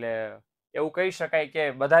 એટલે એવું કહી શકાય કે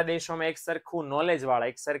બધા દેશોમાં એક સરખું નોલેજ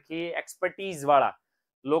વાળા, એક સરખી એક્સપર્ટીઝ વાળા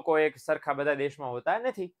લોકો એક સરખા બધા દેશમાં હોતા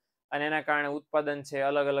નથી અને એના કારણે ઉત્પાદન છે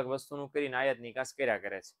અલગ અલગ વસ્તુનું કરીને આયાત નિકાસ કર્યા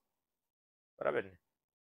કરે છે. બરાબર ને?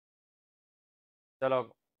 ચલો,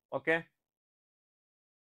 ઓકે.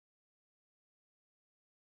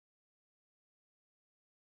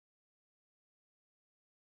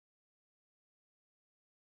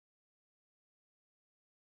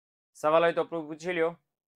 સવાલ હોય તો પૂછી લ્યો.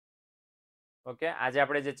 ઓકે, આજે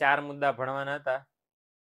આપણે જે 4 મુદ્દા ભણવાના હતા,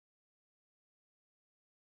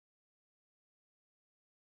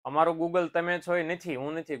 અમારું ગૂગલ તમે છો એ નથી,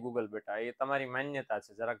 હું નથી ગૂગલ બેટા, એ તમારી માન્યતા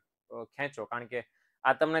છે. જરાક ખેંચો, કારણ કે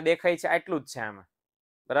આ તમને દેખાય છે આટલું જ છે આમાં,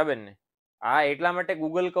 બરાબર ને? હા, એટલા માટે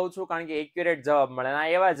ગૂગલ કહું છું કારણ કે એક્યુરેટ જવાબ મળે. આ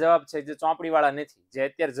એવા જવાબ છે જે ચોપડી વાળા નથી, જે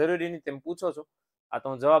અત્યારે જરૂરી નથી. તેમ પૂછો છો, આ તો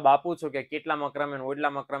હું જવાબ આપું છું કે કેટલામાં ક્રમે,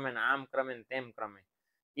 ઓટલામાં ક્રમે, આમ ક્રમે, તેમ ક્રમે.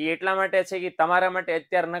 એ એટલા માટે છે કે તમારા માટે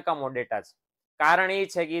અત્યારે નકામો ડેટા છે. કારણ એ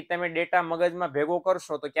છે કે તમે ડેટા મગજમાં ભેગો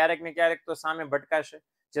કરશો તો ક્યારેક ને ક્યારેક તો સામે ભટકાશે,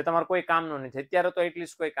 જે તમારે કોઈ કામનો નથી. અત્યારે તો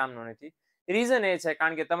એટલીસ્ટ કોઈ કામનો નથી. રીઝન એ છે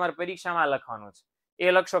કારણ કે તમારે પરીક્ષામાં લખવાનું છે. એ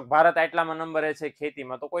લખશો ભારત આટલામાં નંબરે છે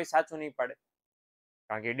ખેતીમાં, તો કોઈ સાચું નહીં પડે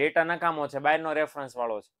કારણ કે ડેટા નકામો છે, બહારનો રેફરન્સ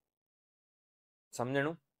વાળો છે.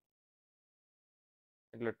 સમજણું?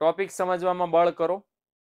 એટલે ટોપિક સમજવામાં બળ કરો.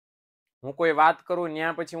 હું કોઈ વાત કરું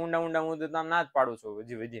ત્યાં પછી ઊંડા હું તો ના જ પાડું છું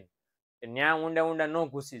હજી વધીને, કે ત્યાં ઊંડા ન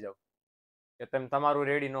ઘૂસી જાવ કે તમે તમારું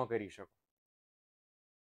રેડી ન કરી શકો.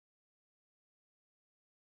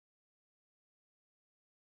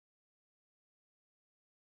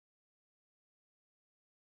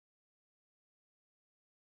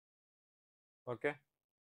 ઓકે,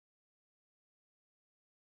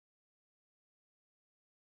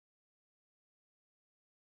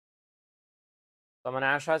 તો મને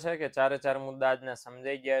આશા છે કે 4 મુદ્દા આજના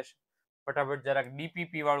સમજાઈ ગયા છે. ફટાફટ જરાક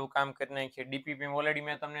ડીપીપી વાળું કામ કરી નાખીએ. ડીપીપી ઓલરેડી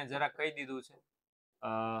મેં તમને જરાક કહી દીધું છે.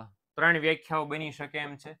 3 વ્યાખ્યાઓ બની શકે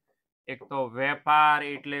એમ છે. એક તો વેપાર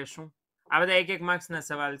એટલે શું? આ બધા 1-1 માર્ક્સના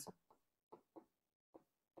સવાલ છે.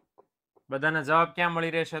 બધાના જવાબ ક્યાં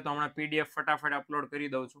મળી રહેશે? તો હમણાં પીડીએફ ફટાફટ અપલોડ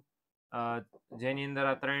કરી દઉં છું, જેની અંદર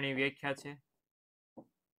આ 3ની વ્યાખ્યા છે.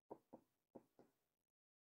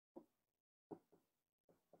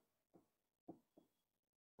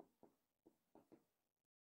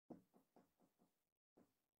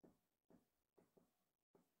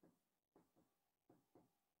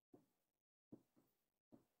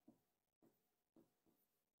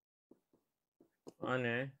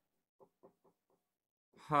 અને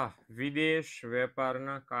હા, વિદેશ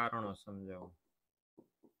વેપારના કારણો સમજાવો.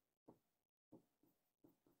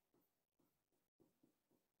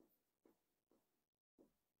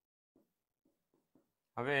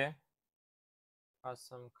 હવે ખાસ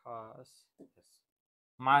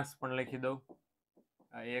માર્ક્સ પણ લખી દઉં.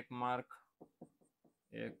 1 mark,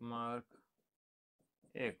 1 mark,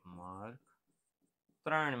 1 mark,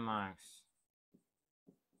 3 marks.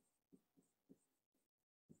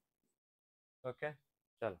 Okay,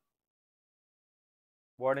 ચાલો.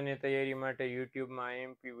 બોર્ડની તૈયારી માટે યુટ્યુબમાં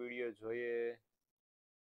આઈએમપી વિડીયો જોઈએ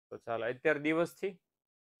તો ચાલો. અત્યારે દિવસથી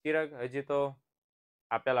ચિરાગ હજી તો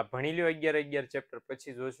આ પેલા ભણી લ્યો 11 ચેપ્ટર,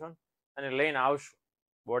 પછી જોશું અને લઈને આવશું.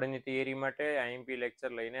 બોર્ડની તૈયારી માટે આઈએમપી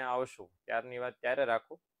લેક્ચર લઈને આવશું. ત્યારની વાત ત્યારે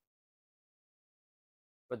રાખું.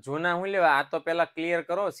 જૂના હું લેવા, આ તો પેલા ક્લિયર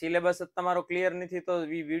કરો. સિલેબસ જ તમારો ક્લિયર નથી તો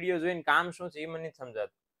વિડીયો જોઈને કામ શું છે એ મને નથી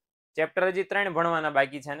સમજાતું. ચેપ્ટર હજી 3 ભણવાના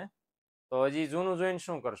બાકી છે ને, તો હજી જૂનું જોઈને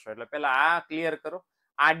શું કરશો? એટલે પેલા આ ક્લિયર કરો.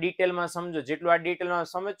 આ ડિટેલમાં સમજો. જેટલું આ ડિટેલમાં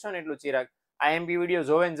સમજશો ને એટલું ચિરાગ આઈએમપી વિડીયો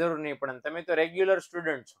જોવાની જરૂર નહીં પડે. તમે તો રેગ્યુલર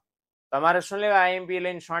સ્ટુડન્ટ છો, તમારે શું લેવા આઈએમપી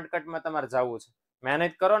લઈને શોર્ટકટમાં તમારે જવું છે.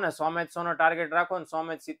 મહેનત કરો ને, 100 મેચ 100 નો ટાર્ગેટ રાખો ને, 100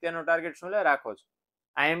 મેચ 70 નો ટાર્ગેટ શું લે રાખો છો.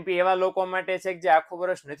 આઈએમપી એવા લોકો માટે છે કે જે આખું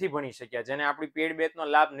વર્ષ નથી ભણી શક્યા, જેને આપણી પેડ બેચનો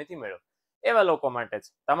લાભ નથી મળ્યો, એવા લોકો માટે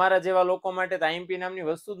છે. તમારા જેવા લોકો માટે તો આઈએમપી નામની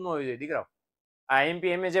વસ્તુ જ ન હોવી જોઈએ દીકરાઓ.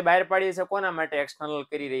 આઈએમપી અમે જે બહાર પાડીએ છીએ કોના માટે? એક્સટર્નલ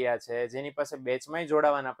કરી રહ્યા છે, જેની પાસે બેચમાં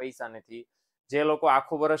જોડાવાના પૈસા નથી, જે લોકો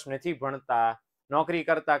આખું વર્ષ નથી ભણતા, નોકરી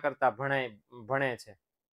કરતા કરતા ભણે છે,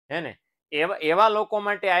 હે ને, એવા લોકો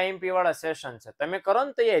માટે આઈએમપી વાળા સેશન છે. તમે કરો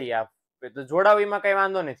ને તૈયારી, આપ તો જોડાવીમાં કઈ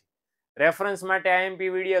વાંધો નથી. રેફરન્સ માટે આઈએમપી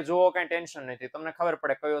વિડીયો જોવો, કઈ ટેન્શન નથી. તમને ખબર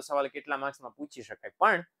પડે કયો સવાલ કેટલા માર્ક્સમાં પૂછી શકાય.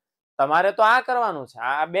 પણ તમારે તો આ કરવાનું છે.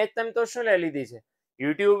 આ બેચ તમે તો શું લઈ લીધી છે?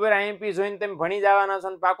 યુટ્યુબ પર આઈએમપી જોઈને તમે ભણી જવાના છો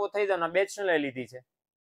ને પાકું થઈ જવાનું. બેચ શું લઈ લીધી છે?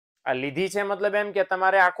 આ લીધી છે મતલબ એમ કે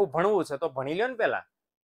તમારે આખું ભણવું છે તો ભણી લ્યો ને પેલા.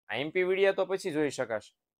 આઈએમપી વિડીયો તો પછી જોઈ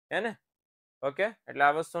શકાશે, હે ને? ઓકે, એટલે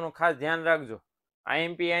આ વસ્તુનું ખાસ ધ્યાન રાખજો.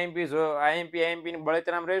 આઈએમપી ની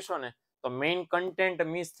બળતરામ રહેશો ને તો મેઇન કન્ટેન્ટ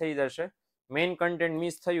મિસ થઈ જશે. મેઇન કન્ટેન્ટ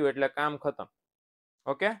મિસ થયું એટલે કામ ખતમ.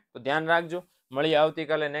 ઓકે, તો ધ્યાન રાખજો. મળીએ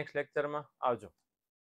આવતીકાલે નેક્સ્ટ લેક્ચરમાં. આવજો.